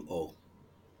what you owe.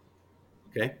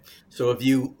 Okay. So if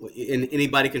you and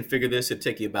anybody can figure this, it'd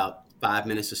take you about 5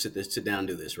 minutes to sit down and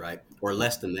do this, right? Or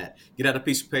less than that. Get out a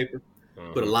piece of paper,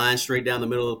 put a Mm-hmm. line straight down the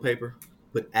middle of the paper,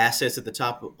 put assets at the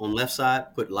top on the left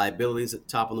side, put liabilities at the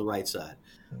top on the right side.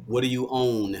 What do you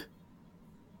own?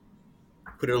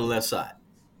 Put it on the left side.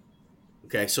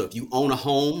 Okay. So if you own a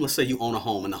home, let's say you own a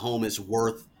home and the home is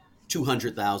worth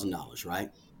 $200,000, right?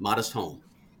 Modest home.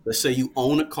 Let's say you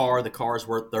own a car, the car is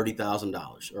worth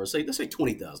 $30,000, or let's say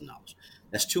 $20,000.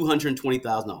 That's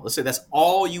 $220,000. Let's say that's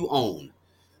all you own.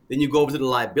 Then you go over to the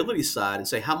liability side and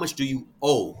say, how much do you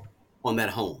owe on that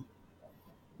home?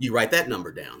 You write that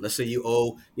number down. Let's say you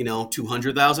owe,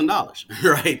 $200,000,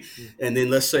 right? And then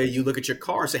let's say you look at your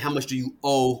car and say, how much do you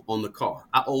owe on the car?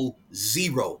 I owe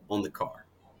zero on the car.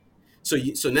 So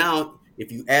now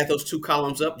if you add those two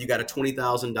columns up, you got a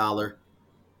 $20,000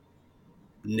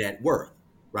 net worth,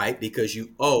 right? Because your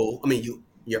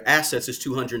assets is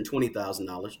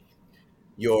 $220,000.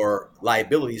 Your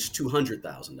liability is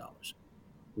 $200,000.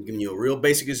 I'm giving you a real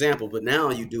basic example, but now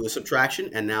you do a subtraction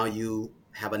and now you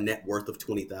have a net worth of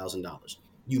 $20,000.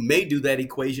 You may do that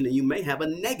equation and you may have a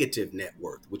negative net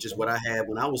worth, which is what I had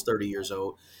when I was 30 years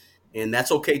old. And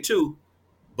that's okay too.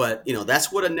 But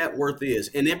that's what a net worth is.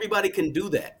 And everybody can do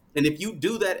that. And if you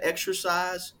do that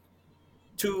exercise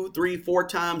 2, 3, 4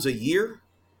 times a year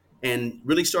and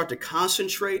really start to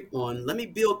concentrate on, let me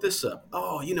build this up.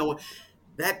 Oh,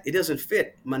 that it doesn't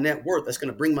fit my net worth. That's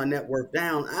going to bring my net worth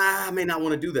down. I may not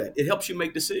want to do that. It helps you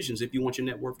make decisions if you want your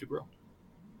net worth to grow.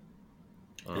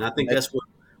 And I think that's what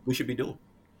we should be doing.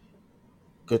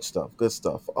 Good stuff. Good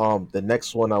stuff. The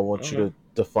next one I want you Okay. to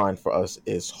define for us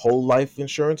is whole life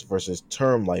insurance versus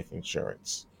term life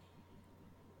insurance.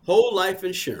 Whole life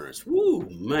insurance. Woo,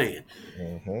 man.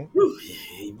 Mm-hmm. Woo.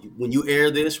 When you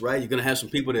air this, right, you're going to have some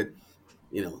people that,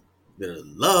 that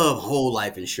love whole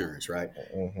life insurance, right?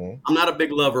 Mm-hmm. I'm not a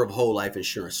big lover of whole life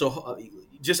insurance. So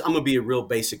I'm going to be real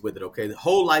basic with it, okay? The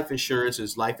whole life insurance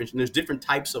is life insurance. There's different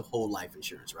types of whole life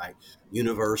insurance, right?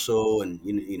 Universal and,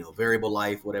 variable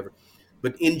life, whatever.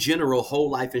 But in general,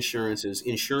 whole life insurance is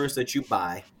insurance that you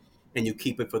buy and you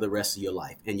keep it for the rest of your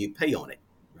life and you pay on it,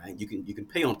 right? You can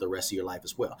pay on it the rest of your life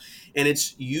as well. And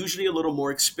it's usually a little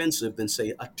more expensive than,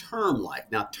 say, a term life.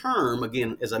 Now, term,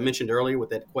 again, as I mentioned earlier with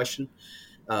that question,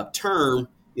 term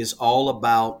is all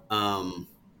about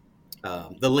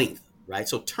the length, right?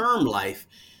 So term life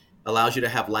allows you to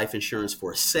have life insurance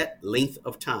for a set length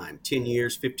of time, 10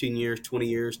 years, 15 years, 20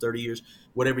 years, 30 years,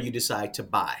 whatever you decide to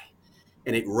buy.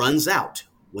 And it runs out.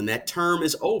 When that term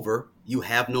is over, you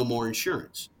have no more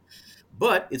insurance.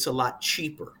 But it's a lot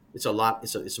cheaper. It's a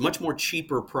much more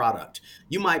cheaper product.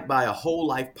 You might buy a whole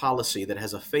life policy that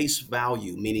has a face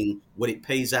value, meaning what it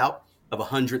pays out, of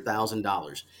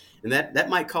 $100,000. And that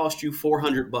might cost you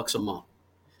 $400 a month.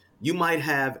 You might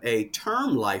have a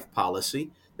term life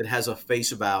policy that has a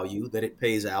face value that it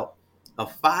pays out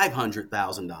of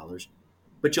 $500,000,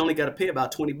 but you only got to pay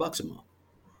about $20 a month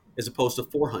as opposed to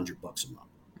 $400 a month.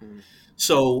 Mm.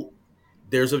 So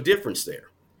there's a difference there.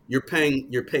 You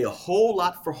pay a whole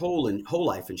lot for whole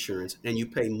life insurance, and you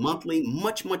pay monthly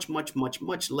much, much, much, much,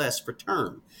 much less for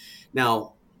term.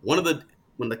 Now, one of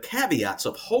the caveats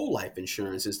of whole life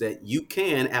insurance is that you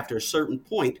can, after a certain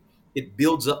point, it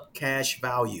builds up cash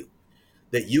value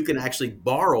that you can actually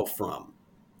borrow from,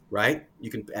 right?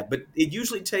 But it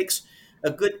usually takes a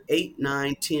good 8,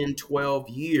 9, 10, 12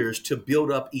 years to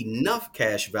build up enough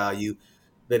cash value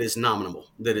that is nominal,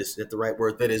 that is at the right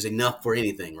word, that is enough for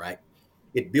anything, right?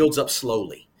 It builds up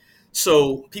slowly.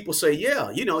 So people say, yeah,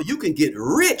 you can get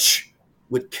rich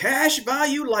with cash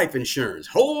value life insurance.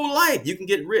 Whole life, you can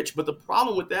get rich. But the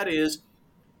problem with that is,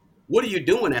 what are you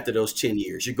doing after those 10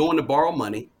 years? You're going to borrow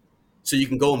money so you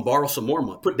can go and borrow some more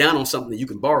money, put down on something that you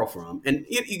can borrow from. And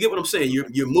you get what I'm saying?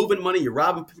 You're moving money, you're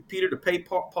robbing Peter to pay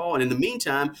Paul. And in the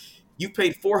meantime, you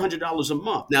paid $400 a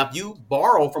month. Now, if you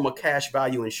borrow from a cash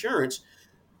value insurance,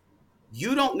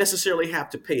 you don't necessarily have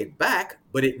to pay it back,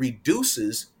 but it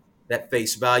reduces that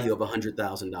face value of $100,000.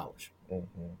 Mm-hmm.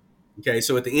 Okay,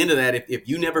 so at the end of that, if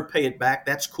you never pay it back,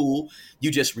 that's cool. You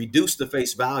just reduce the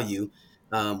face value,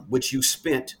 which you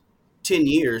spent 10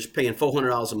 years paying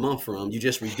 $400 a month from. You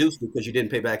just reduced because you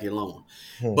didn't pay back your loan.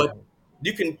 But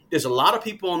there's a lot of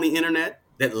people on the internet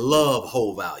that love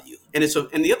whole value. And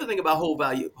and the other thing about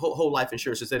whole life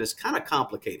insurance is that it's kind of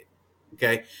complicated.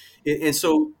 Okay. And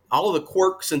so all of the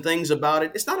quirks and things about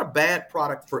it, it's not a bad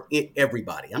product for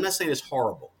everybody. I'm not saying it's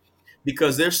horrible,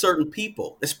 because there's certain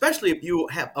people, especially if you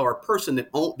are a person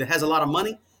that has a lot of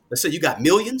money. Let's say you got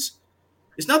millions.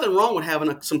 There's nothing wrong with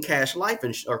having some cash life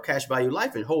or cash value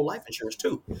life and whole life insurance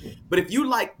too. But if you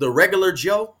like the regular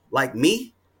Joe, like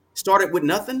me started with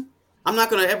nothing, I'm not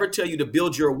going to ever tell you to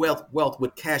build your wealth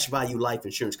with cash value life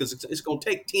insurance, because it's going to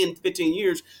take 10, 15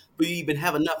 years for you to even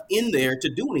have enough in there to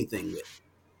do anything with.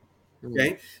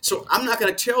 Okay. So I'm not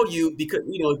going to tell you, because,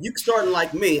 if you starting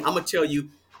like me, I'm going to tell you,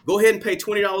 go ahead and pay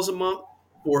 $20 a month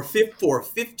for a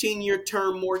 15-year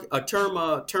term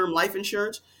life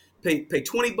insurance. Pay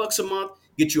 $20 a month,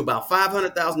 get you about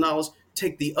 $500,000.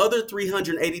 Take the other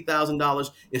 $380,000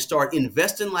 and start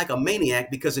investing like a maniac,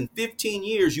 because in 15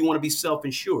 years you want to be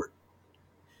self-insured.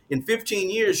 In 15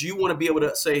 years, you want to be able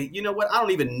to say, you know what, I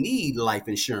don't even need life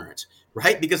insurance,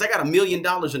 right? Because I got $1 million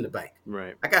in the bank.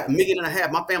 Right. I got $1.5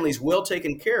 million. My family's well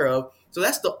taken care of. So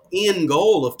that's the end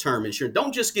goal of term insurance.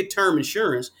 Don't just get term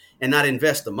insurance and not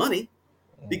invest the money,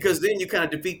 because then you kind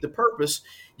of defeat the purpose.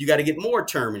 You got to get more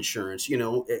term insurance,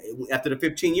 after the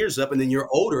 15 years up, and then you're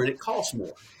older and it costs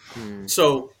more.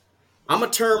 So I'm a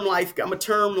term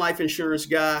life insurance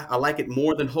guy. I like it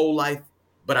more than whole life.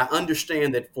 But I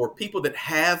understand that for people that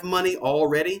have money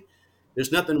already,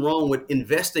 there's nothing wrong with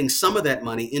investing some of that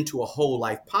money into a whole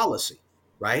life policy,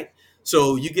 right?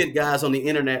 So you get guys on the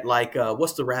internet like,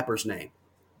 what's the rapper's name?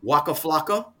 Waka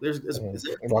Flocka?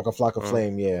 Waka Flocka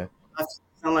Flame, yeah. I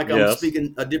sound like I'm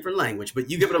speaking a different language, but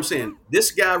you get what I'm saying. This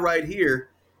guy right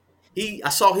here, I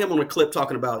saw him on a clip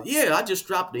talking about, I just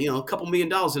dropped, a couple $1 million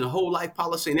in a whole life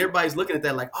policy, and everybody's looking at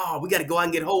that like, oh, we got to go out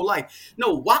and get whole life.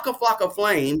 No, Waka Flocka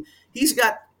Flame, he's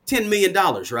got $10 million,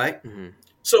 right? Mm-hmm.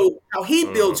 So how he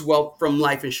builds wealth from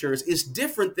life insurance is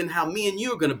different than how me and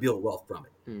you are going to build wealth from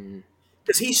it.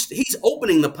 Because he's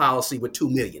opening the policy with $2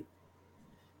 million.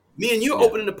 Me and you are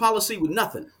opening the policy with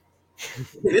nothing.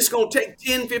 And it's going to take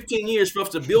 10, 15 years for us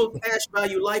to build cash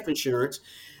value life insurance.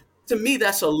 To me,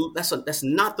 that's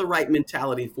not the right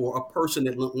mentality for a person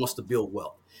that wants to build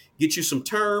wealth. Get you some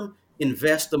term,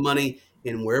 invest the money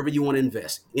in wherever you want to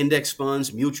invest, index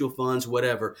funds, mutual funds,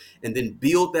 whatever, and then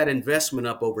build that investment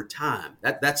up over time.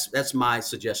 That's my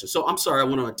suggestion. So I'm sorry, I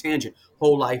went on a tangent.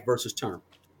 Whole life versus term.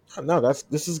 No,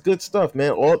 this is good stuff,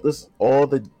 man. All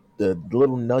the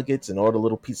little nuggets and all the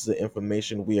little pieces of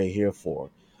information we are here for.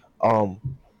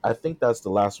 I think that's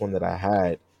the last one that I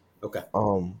had. Okay.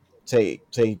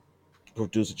 Tay,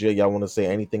 Producer Jay, y'all want to say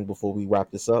anything before we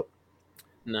wrap this up?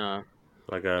 No.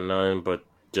 I got none but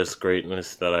just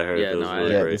greatness that I heard. Yeah, was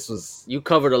really great. You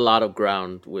covered a lot of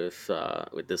ground with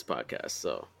this podcast,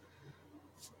 so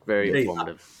very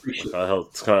informative. I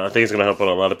think it's going to help out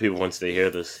a lot of people once they hear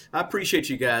this. I appreciate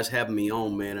you guys having me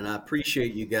on, man, and I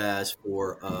appreciate you guys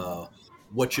for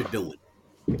what you're doing.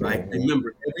 Right?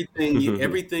 Remember,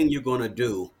 everything you're going to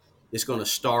do is going to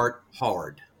start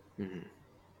hard. Mm-hmm.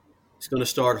 It's going to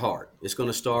start hard. It's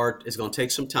going to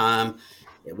take some time.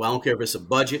 Well, I don't care if it's a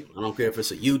budget. I don't care if it's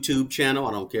a YouTube channel.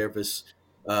 I don't care if it's,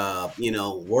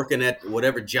 working at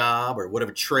whatever job or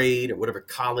whatever trade or whatever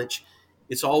college.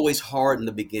 It's always hard in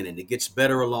the beginning. It gets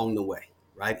better along the way,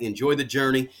 right? Enjoy the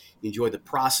journey. Enjoy the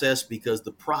process, because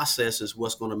the process is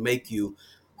what's going to make you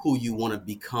who you want to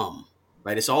become,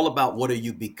 right? It's all about what are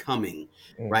you becoming,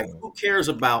 right? Who cares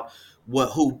about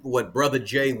what Brother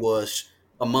Jay was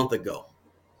a month ago?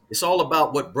 It's all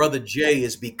about what Brother Jay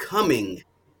is becoming,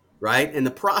 right? And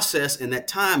the process and that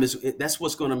time that's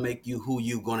what's going to make you who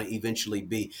you're going to eventually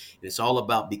be. It's all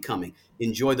about becoming.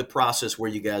 Enjoy the process where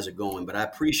you guys are going. But I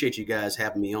appreciate you guys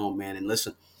having me on, man. And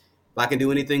listen, if I can do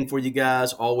anything for you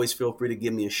guys, always feel free to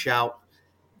give me a shout.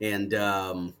 And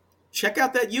check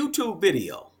out that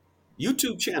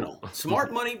YouTube channel,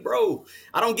 Smart Money Bro.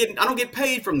 I don't get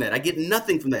paid from that. I get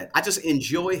nothing from that. I just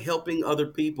enjoy helping other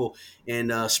people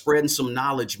and spreading some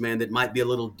knowledge, man, that might be a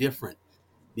little different,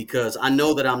 because I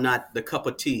know that I'm not the cup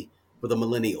of tea for the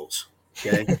millennials.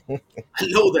 Okay, I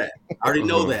know that. I already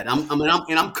know that.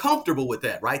 I'm comfortable with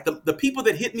that, right? The people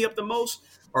that hit me up the most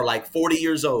are like 40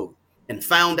 years old and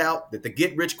found out that the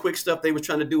get rich quick stuff they were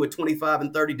trying to do at 25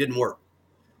 and 30 didn't work.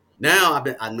 Now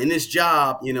I'm in this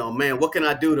job, man, what can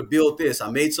I do to build this?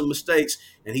 I made some mistakes,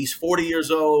 and he's 40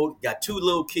 years old, got 2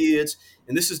 little kids.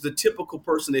 And this is the typical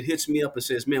person that hits me up and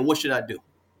says, man, what should I do?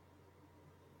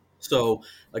 So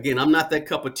again, I'm not that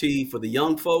cup of tea for the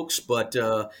young folks, but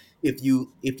if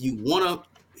you want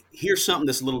to hear something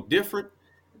that's a little different,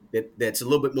 that's a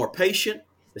little bit more patient,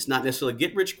 it's not necessarily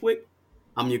get rich quick,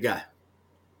 I'm your guy.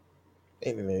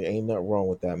 Ain't nothing wrong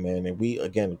with that, man. And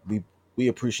we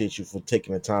appreciate you for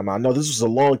taking the time out. I know this was a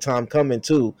long time coming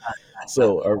too,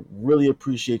 so I really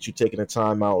appreciate you taking the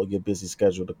time out of your busy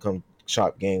schedule to come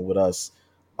chop game with us.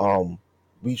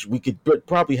 We could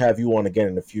probably have you on again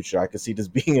in the future. I could see this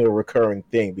being a recurring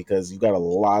thing, because you got a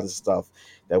lot of stuff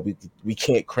that we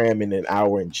can't cram in an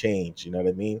hour and change. You know what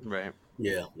I mean? Right.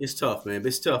 Yeah, it's tough, man.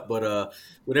 It's tough, but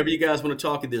whatever you guys want to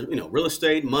talk, real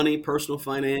estate, money, personal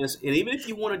finance, and even if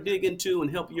you want to dig into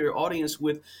and help your audience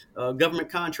with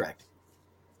government contracting,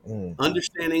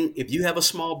 understanding if you have a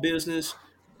small business,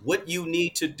 what you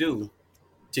need to do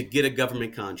to get a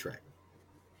government contract,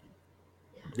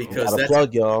 We because got a that's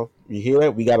plug, y'all. You hear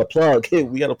that? We got a plug.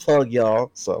 We got a plug,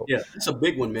 y'all. So yeah, it's a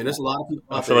big one, man. There's a lot of people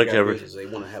I out feel there like that got business. They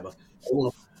want to have a. They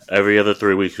want every other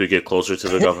 3 weeks we get closer to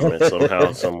the government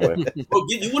somehow, some way. you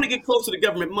want to get close to the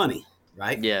government money,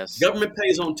 right? Yes. Government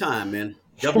pays on time, man.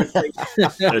 Government pays.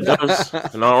 It does,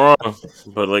 not wrong.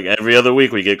 But like every other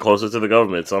week we get closer to the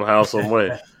government somehow, some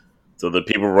way. So the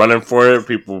people running for it,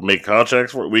 people make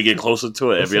contracts for it, we get closer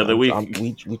to it every other week.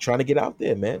 We trying to get out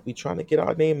there, man. We trying to get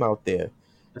our name out there.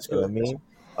 That's You know good.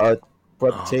 what I mean?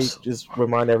 Brother Tate, just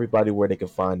remind everybody where they can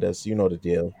find us. You know the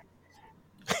deal.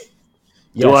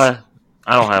 Do I?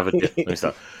 I don't have it. Let me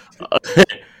stop. If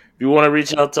you want to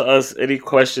reach out to us, any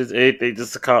questions, anything,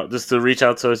 just to reach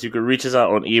out to us, you can reach us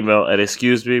out on email at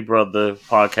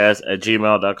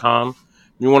excusemebrotherpodcast@gmail.com. If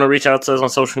you want to reach out to us on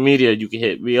social media, you can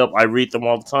hit me up. I read them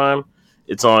all the time.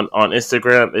 It's on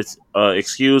Instagram. It's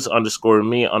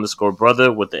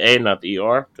excuse_me_brother with the A, not the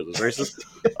ER, because it's racist.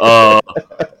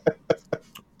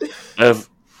 If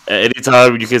at any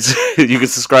time you can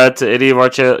subscribe to any of our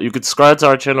channel. You can subscribe to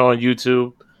our channel on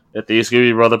YouTube at the Excuse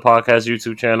Me Brother Podcast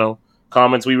YouTube channel.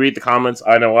 Comments, we read the comments.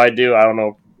 I know I do. I don't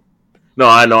know. No,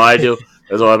 I know I do.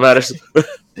 That's all that matters.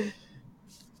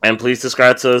 And please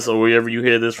subscribe to us or wherever you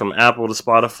hear this, from Apple to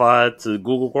Spotify to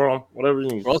Google Chrome, whatever you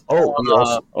need.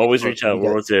 Always reach out.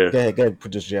 We're there. Go ahead,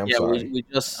 Producer Jay. I'm sorry. We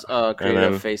just created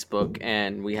a Facebook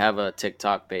and we have a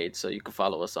TikTok page, so you can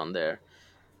follow us on there.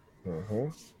 Mm-hmm.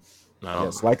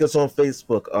 Yes, like us on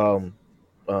Facebook,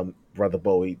 Brother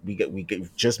Bowie. We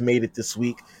just made it this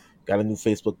week. Got a new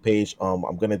Facebook page.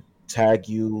 I'm gonna tag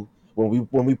you when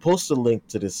we post a link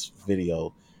to this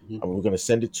video. We're gonna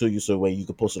send it to you so that way you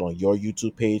can post it on your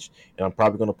YouTube page, and I'm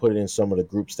probably gonna put it in some of the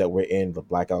groups that we're in, the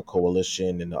Blackout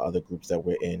Coalition and the other groups that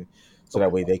we're in, so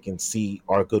that way they can see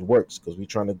our good works, because we're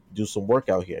trying to do some work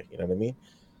out here. You know what I mean?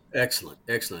 Excellent.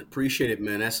 Appreciate it,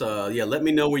 man. That's let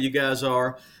me know where you guys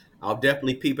are. I'll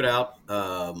definitely peep it out.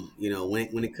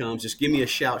 When it comes, just give me a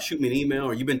shout, shoot me an email,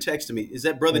 or you've been texting me. Is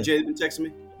that Brother Jay been texting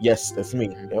me? Yes, that's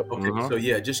me. Yep. Okay, so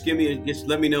just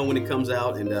let me know when it comes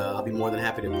out, and I'll be more than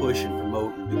happy to push and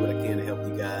promote and do what I can to help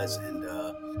you guys. And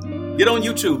get on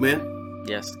YouTube, man.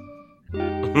 Yes.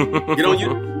 Get on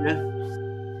YouTube, man.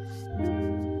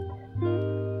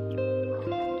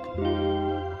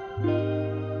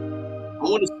 I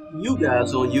want to see you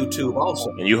guys on YouTube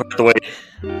also. And you heard the way.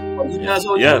 Are you guys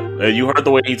on YouTube? You heard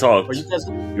the way he talks. Are you guys?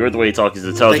 You heard the way he talks. He's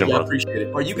intelligent, Thank you, brother. I appreciate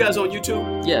it. Are you guys on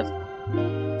YouTube? Yes.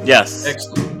 Yes.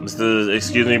 Excellent. It's the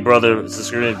Excuse Me Brother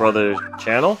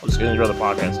channel. Excuse Me Brother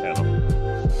podcast channel.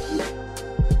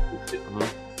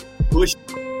 Push.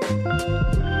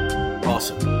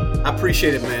 Awesome. I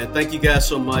appreciate it, man. Thank you guys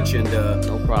so much, and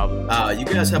no problem. You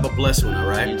guys have a blessed one. All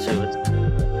right. You too.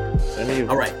 Same to you.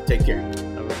 All right. Take care.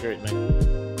 Have a great night.